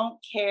really don't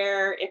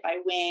care if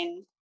I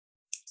win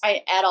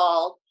at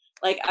all.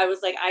 Like, I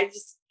was like,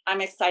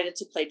 I'm excited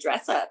to play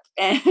dress up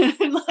and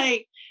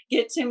like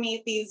get to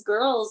meet these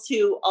girls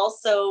who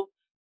also,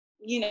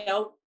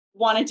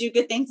 want to do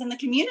good things in the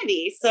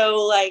community.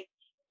 So like,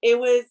 it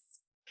was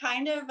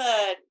kind of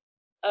a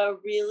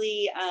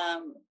really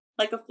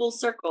like a full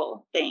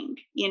circle thing,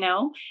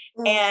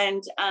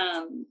 and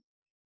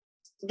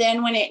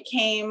then when it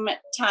came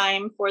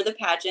time for the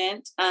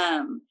pageant,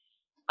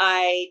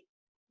 I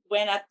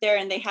went up there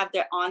and they have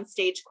their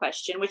on-stage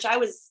question, which I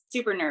was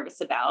super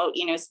nervous about,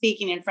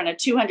 speaking in front of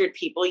 200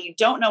 people. You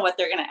don't know what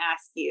they're going to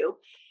ask you.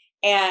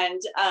 And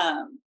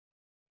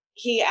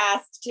he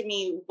asked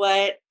me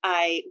what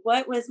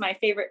was my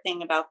favorite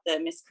thing about the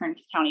Miss Kern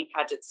County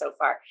pageant so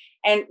far.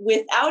 And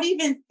without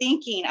even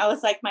thinking, I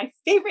was like, my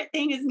favorite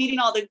thing is meeting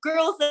all the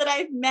girls that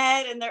I've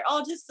met, and they're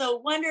all just so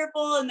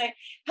wonderful, and they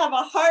have a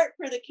heart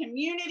for the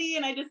community.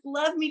 And I just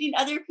love meeting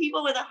other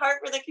people with a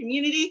heart for the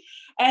community.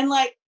 And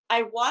like,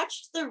 I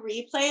watched the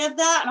replay of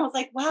that and I was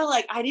like, wow,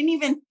 like I didn't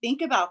even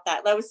think about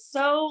that. That was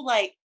so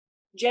like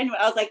genuine.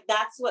 I was like,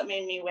 that's what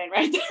made me win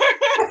right there.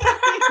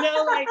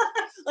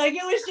 Like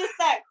it was just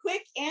that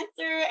quick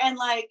answer, and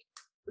like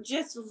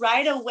just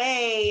right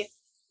away,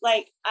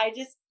 like I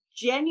just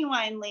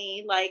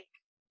genuinely like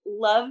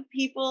love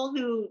people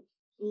who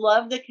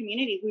love the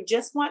community, who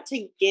just want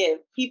to give,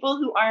 people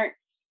who aren't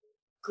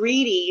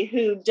greedy,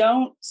 who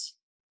don't,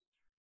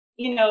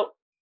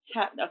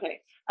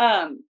 okay.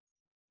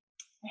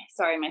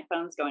 Sorry, my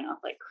phone's going off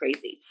like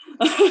crazy.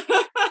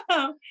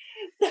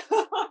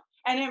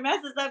 And it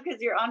messes up because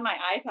you're on my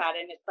iPad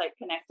and it's like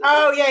connected.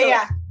 Oh,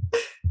 yeah.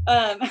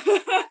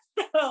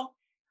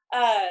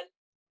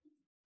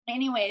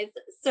 Anyways,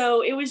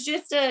 so it was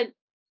just a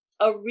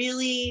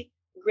really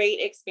great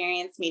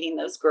experience meeting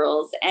those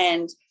girls.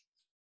 And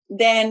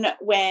then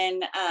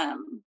when I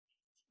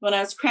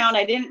was crowned,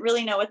 I didn't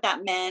really know what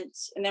that meant.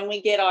 And then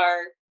we get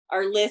our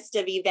list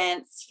of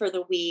events for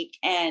the week.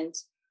 And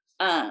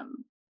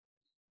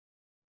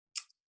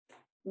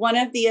one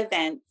of the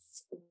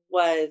events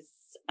was,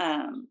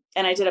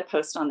 and I did a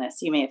post on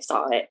this, you may have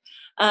saw it,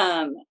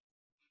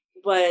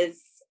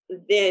 was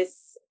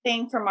this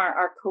thing from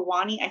our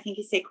Kiwani, I think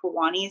you say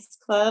Kiwani's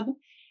Club,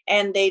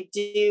 and they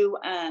do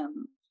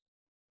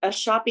a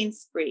shopping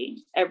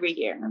spree every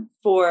year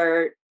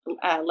for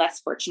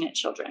less fortunate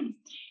children,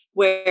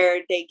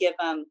 where they give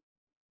them,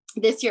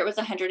 this year it was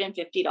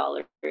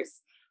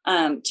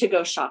 $150 to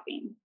go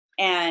shopping.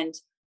 And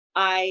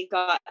I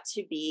got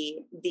to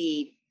be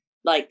the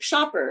like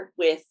shopper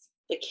with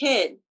the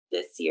kid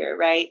this year,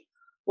 right?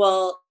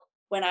 Well,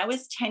 when I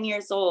was 10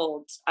 years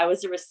old, I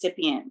was a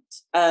recipient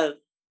of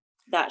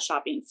that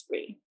shopping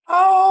spree.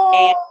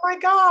 Oh my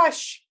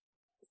gosh.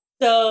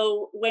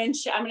 So when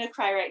I'm going to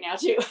cry right now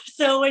too.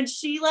 So when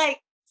she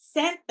like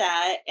sent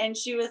that and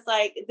she was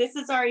like, this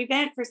is our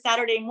event for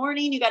Saturday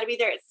morning, you got to be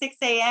there at 6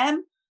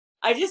 a.m.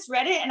 I just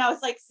read it and I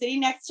was like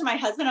sitting next to my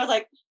husband. I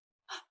was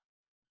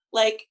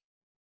like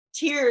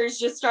tears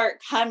just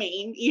start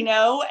coming,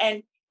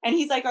 and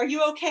he's like, are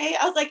you okay?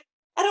 I was like,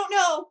 I don't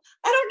know.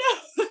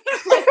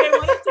 Like I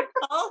wanted to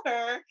call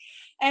her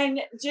and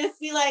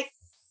just be like,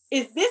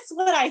 is this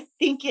what I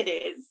think it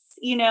is?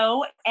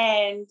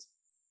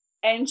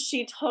 And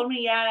she told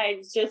me, yeah, I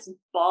was just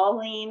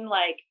bawling.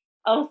 Like,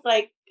 I was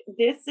like,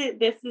 this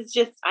is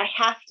just, I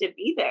have to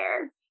be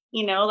there,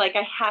 like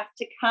I have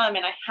to come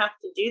and I have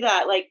to do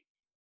that. Like,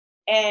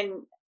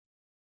 and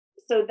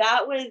so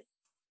that was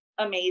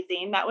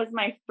amazing. That was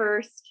my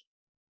first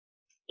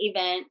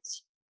event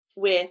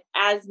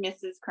as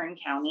Mrs. Kern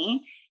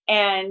County,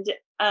 and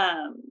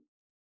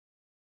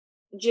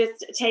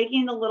just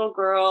taking the little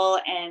girl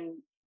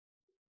and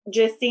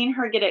just seeing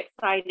her get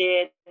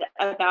excited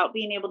about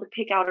being able to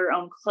pick out her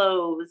own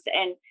clothes.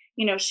 And,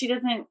 she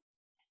doesn't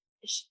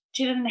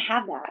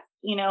have that,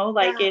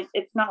 like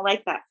it's not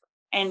like that.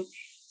 And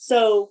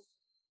so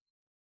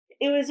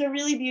was a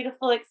really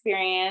beautiful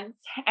experience.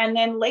 And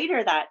then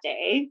later that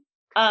day,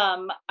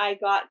 I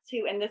got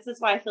to, and this is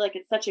why I feel like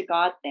it's such a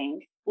God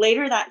thing.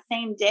 Later that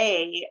same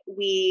day,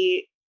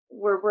 we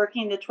were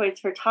working the Toys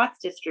for Tots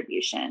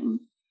distribution,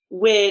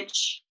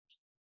 which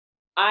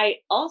I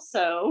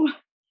also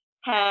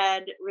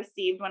had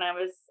received when I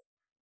was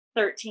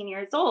 13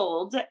 years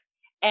old.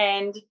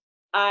 And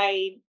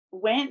I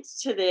went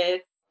to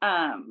this,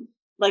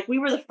 like we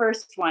were the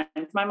first ones.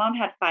 My mom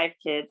had 5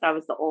 kids. I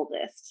was the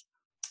oldest.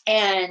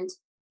 And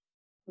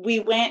we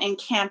went and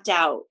camped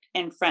out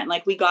in front.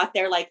 Like we got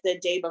there like the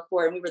day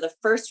before and we were the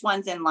first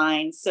ones in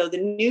line. So the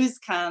news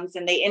comes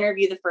and they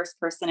interview the first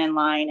person in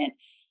line.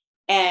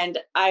 And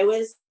I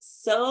was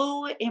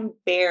so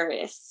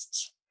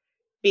embarrassed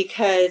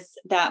because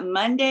that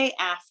Monday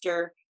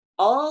after,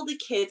 all the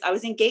kids, I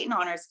was in Gate and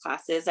Honors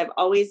classes. I've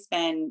always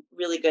been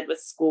really good with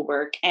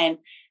schoolwork, and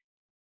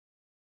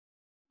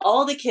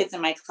all the kids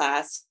in my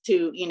class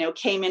who,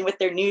 came in with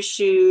their new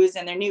shoes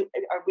and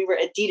we were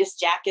Adidas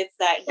jackets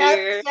that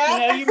year.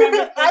 Yeah. You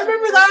remember? I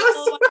remember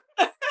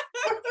those.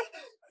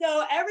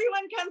 So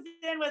everyone comes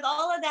in with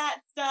all of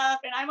that stuff.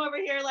 And I'm over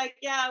here like,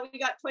 yeah, we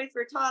got Toys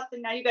for Tots.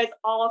 And now you guys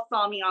all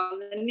saw me on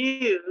the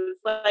news.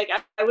 Like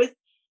I was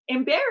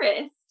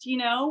embarrassed,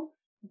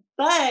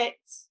 but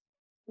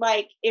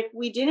like, if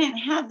we didn't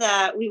have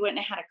that, we wouldn't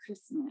have had a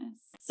Christmas.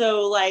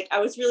 So like,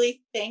 I was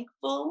really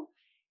thankful.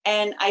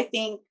 And I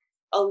think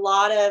a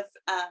lot of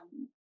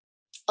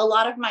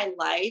my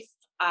life,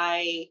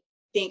 I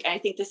think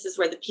this is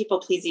where the people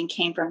pleasing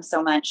came from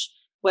so much,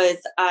 was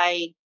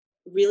I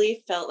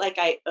really felt like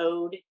I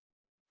owed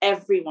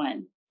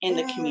everyone in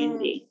the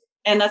community.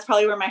 And that's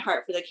probably where my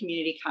heart for the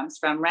community comes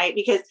from, right?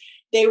 Because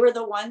they were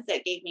the ones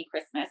that gave me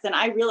Christmas. And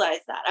I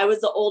realized that I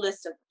was the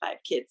oldest of the 5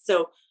 kids.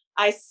 So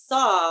I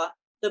saw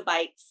the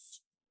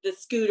bikes, the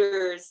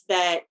scooters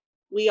that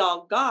we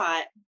all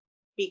got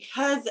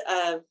because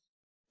of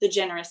the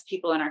generous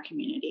people in our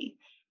community.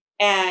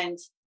 And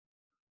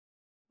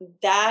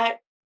that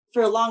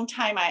for a long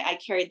time, I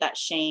carried that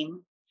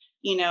shame,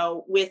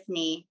 with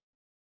me.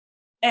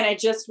 And I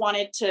just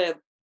wanted to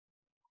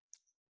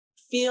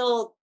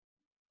feel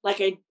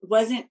like I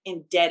wasn't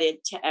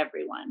indebted to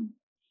everyone.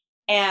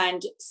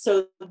 And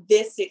so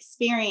this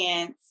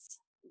experience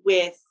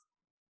with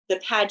the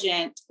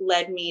pageant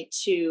led me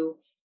to,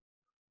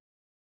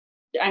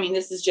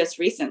 this is just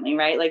recently,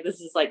 right? Like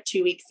this is like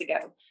 2 weeks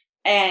ago.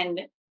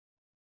 And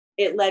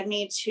it led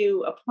me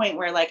to a point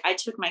where like I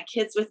took my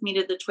kids with me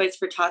to the Toys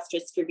for Tots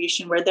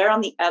distribution, where they're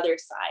on the other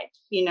side,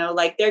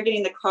 like they're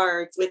getting the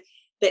cards with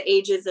the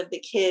ages of the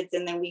kids.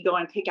 And then we go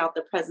and pick out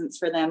the presents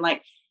for them.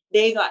 Like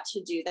they got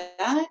to do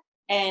that.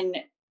 And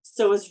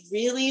so it was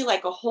really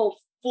like a whole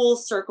full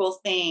circle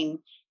thing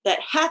that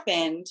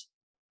happened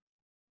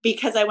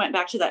because I went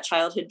back to that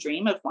childhood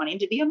dream of wanting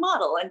to be a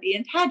model and be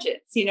in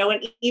pageants,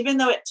 and even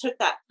though it took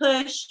that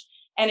push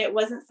and it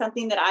wasn't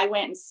something that I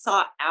went and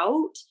sought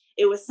out,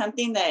 it was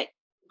something that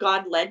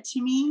God led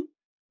to me.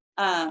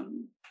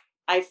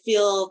 I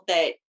feel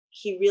that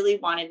he really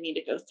wanted me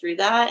to go through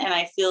that. And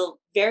I feel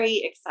very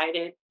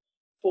excited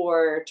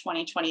for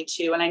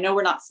 2022. And I know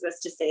we're not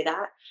supposed to say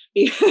that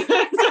because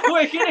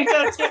we're going to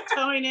go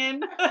tiptoeing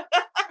in.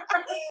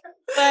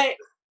 But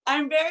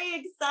I'm very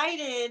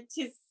excited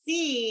to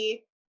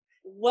see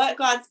what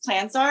God's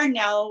plans are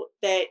now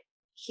that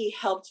he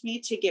helped me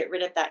to get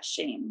rid of that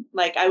shame.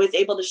 Like I was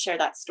able to share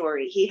that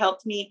story. He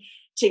helped me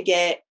to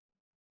get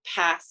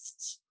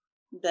past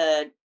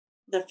the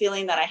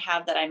feeling that I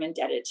have that I'm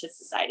indebted to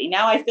society.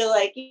 Now I feel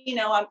like,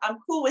 I'm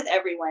cool with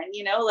everyone,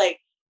 like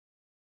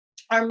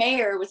our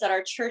mayor was at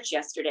our church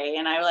yesterday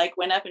and I like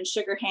went up and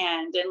shook her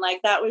hand. And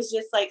like, that was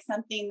just like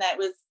something that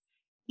was,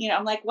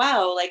 I'm like,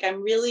 wow, like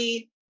I'm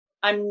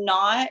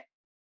not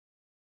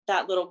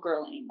that little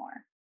girl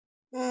anymore,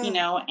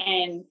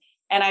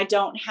 and I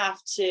don't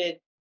have to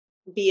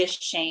be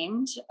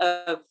ashamed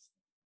of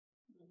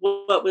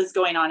what was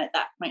going on at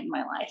that point in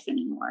my life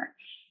anymore.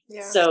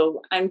 Yeah.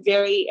 So I'm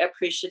very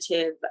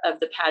appreciative of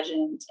the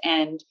pageant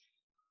and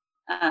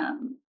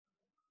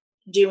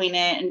doing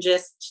it and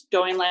just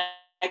going like,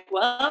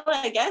 well,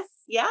 I guess,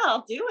 yeah,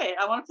 I'll do it.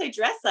 I want to play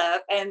dress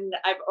up. And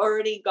I've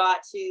already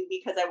got to,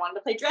 because I wanted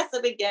to play dress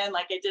up again,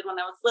 like I did when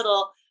I was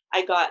little,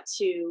 I got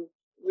to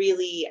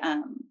really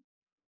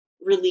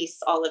release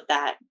all of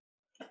that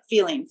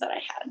feelings that I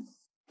had.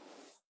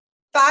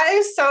 That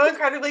is so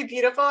incredibly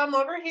beautiful. I'm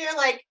over here,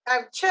 like, I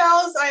have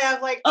chills. I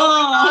have like,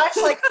 oh my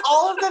gosh, like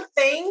all of the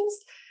things.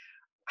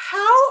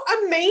 How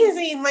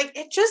amazing. Like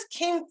it just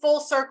came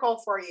full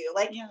circle for you.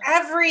 Like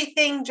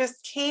everything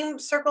just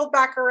circled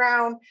back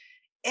around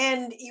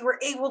and you were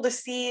able to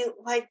see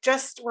like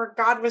just where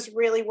God was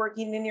really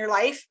working in your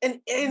life and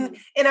in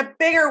a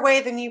bigger way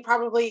than you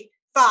probably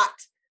thought,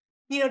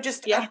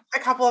 just a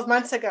couple of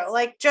months ago.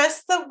 Like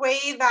just the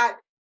way that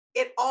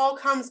it all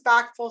comes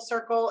back full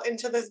circle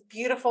into this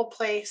beautiful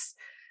place.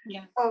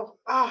 Yeah. Oh,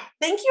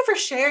 thank you for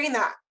sharing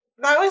that.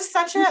 That was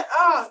such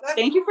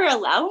thank you for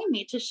allowing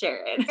me to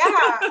share it.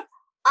 Yeah.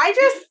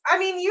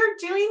 You're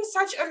doing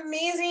such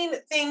amazing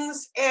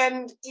things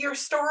and your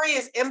story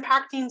is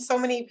impacting so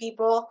many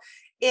people.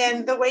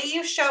 and the way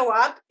you show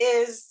up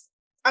is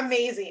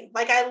amazing.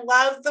 Like, I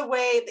love the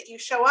way that you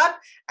show up.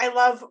 I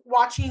love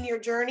watching your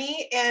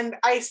journey, and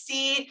I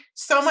see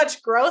so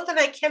much growth, and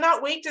I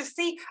can't wait to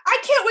see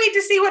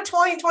what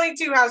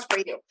 2022 has for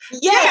you.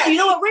 Yes. You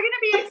know what? We're going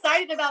to be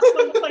excited about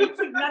 2022,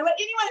 no matter what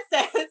anyone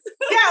says.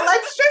 Yeah,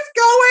 let's just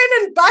go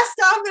in and bust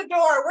down the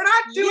door. We're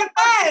not doing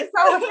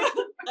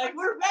like,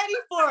 we're ready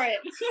for it.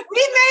 We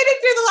made it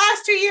through the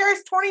last 2 years.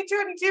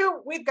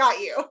 2022, we've got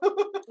you.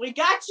 We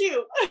got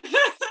you.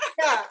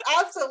 Yeah,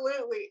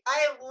 absolutely.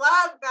 I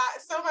love that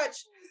so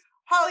much.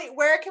 Holly,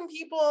 where can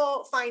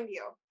people find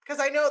you? Because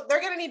I know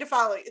they're going to need to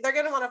follow you. They're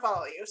going to want to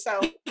follow you. So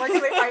where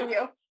can they find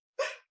you?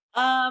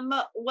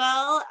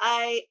 Well,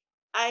 I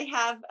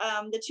have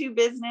the 2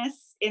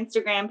 business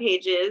Instagram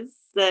pages,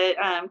 the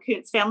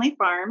Kuntz Family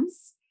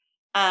Farms,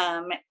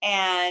 and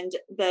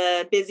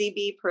the Busy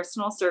Bee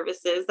Personal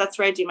Services. That's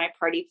where I do my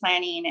party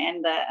planning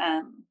and the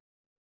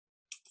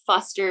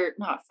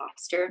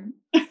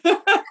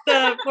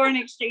the foreign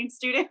exchange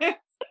students.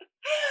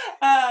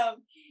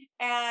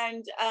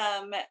 And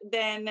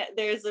then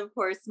there's, of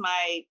course,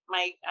 my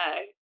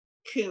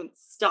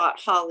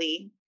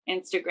Kuntz.Holly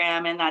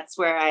Instagram, and that's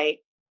where I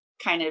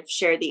kind of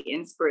share the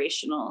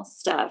inspirational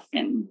stuff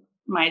and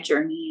my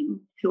journey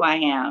and who I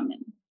am.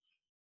 And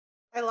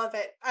I love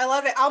it. I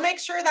love it. I'll make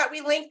sure that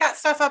we link that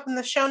stuff up in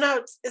the show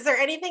notes. Is there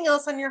anything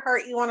else on your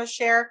heart you want to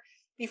share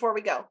before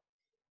we go?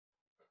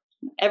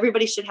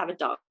 Everybody should have a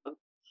dog.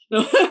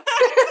 I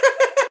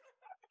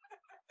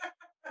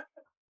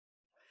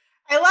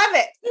love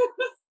it.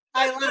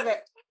 I love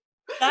it.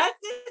 That's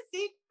the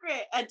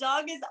secret. A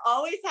dog is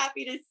always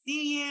happy to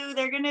see you.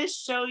 They're going to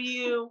show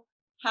you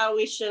how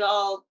we should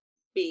all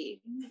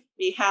be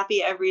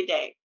happy every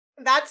day.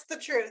 That's the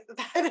truth.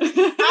 That is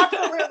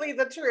absolutely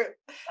the truth,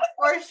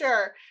 for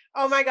sure.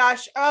 Oh my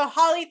gosh. Oh,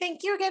 Holly,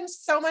 thank you again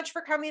so much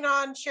for coming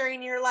on,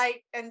 sharing your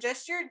light and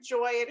just your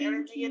joy and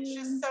energy. It's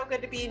just so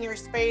good to be in your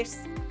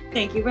space.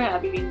 Thank you for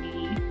having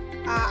me.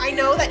 I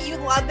know that you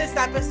love this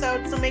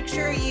episode, so make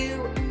sure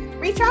you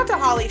reach out to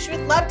Holly. She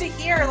would love to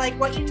hear like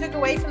what you took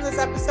away from this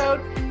episode.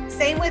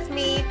 Same with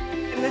me.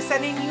 I'm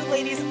sending you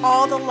ladies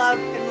all the love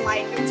and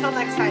light. Until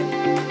next time.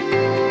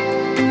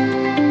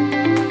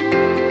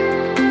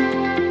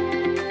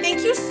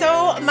 Thank you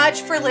so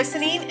much for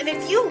listening. And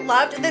if you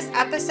loved this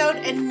episode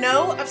and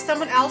know of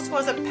someone else who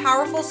has a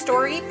powerful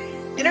story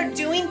and are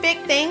doing big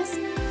things,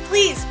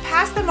 please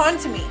pass them on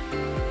to me.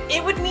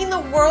 It would mean the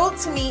world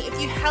to me if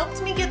you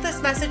helped me get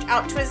this message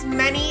out to as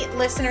many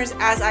listeners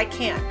as I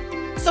can.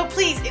 So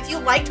please, if you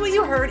liked what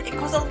you heard, it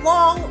goes a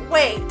long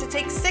way to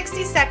take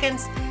 60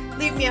 seconds,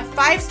 leave me a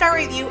 5-star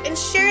review, and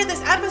share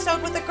this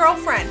episode with a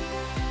girlfriend.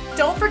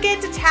 Don't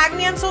forget to tag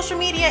me on social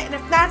media, and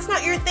if that's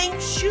not your thing,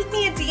 shoot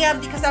me a DM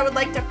because I would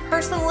like to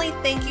personally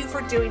thank you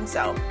for doing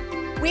so.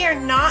 We are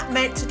not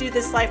meant to do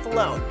this life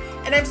alone,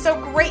 and I'm so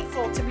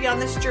grateful to be on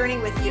this journey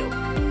with you.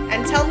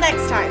 Until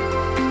next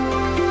time.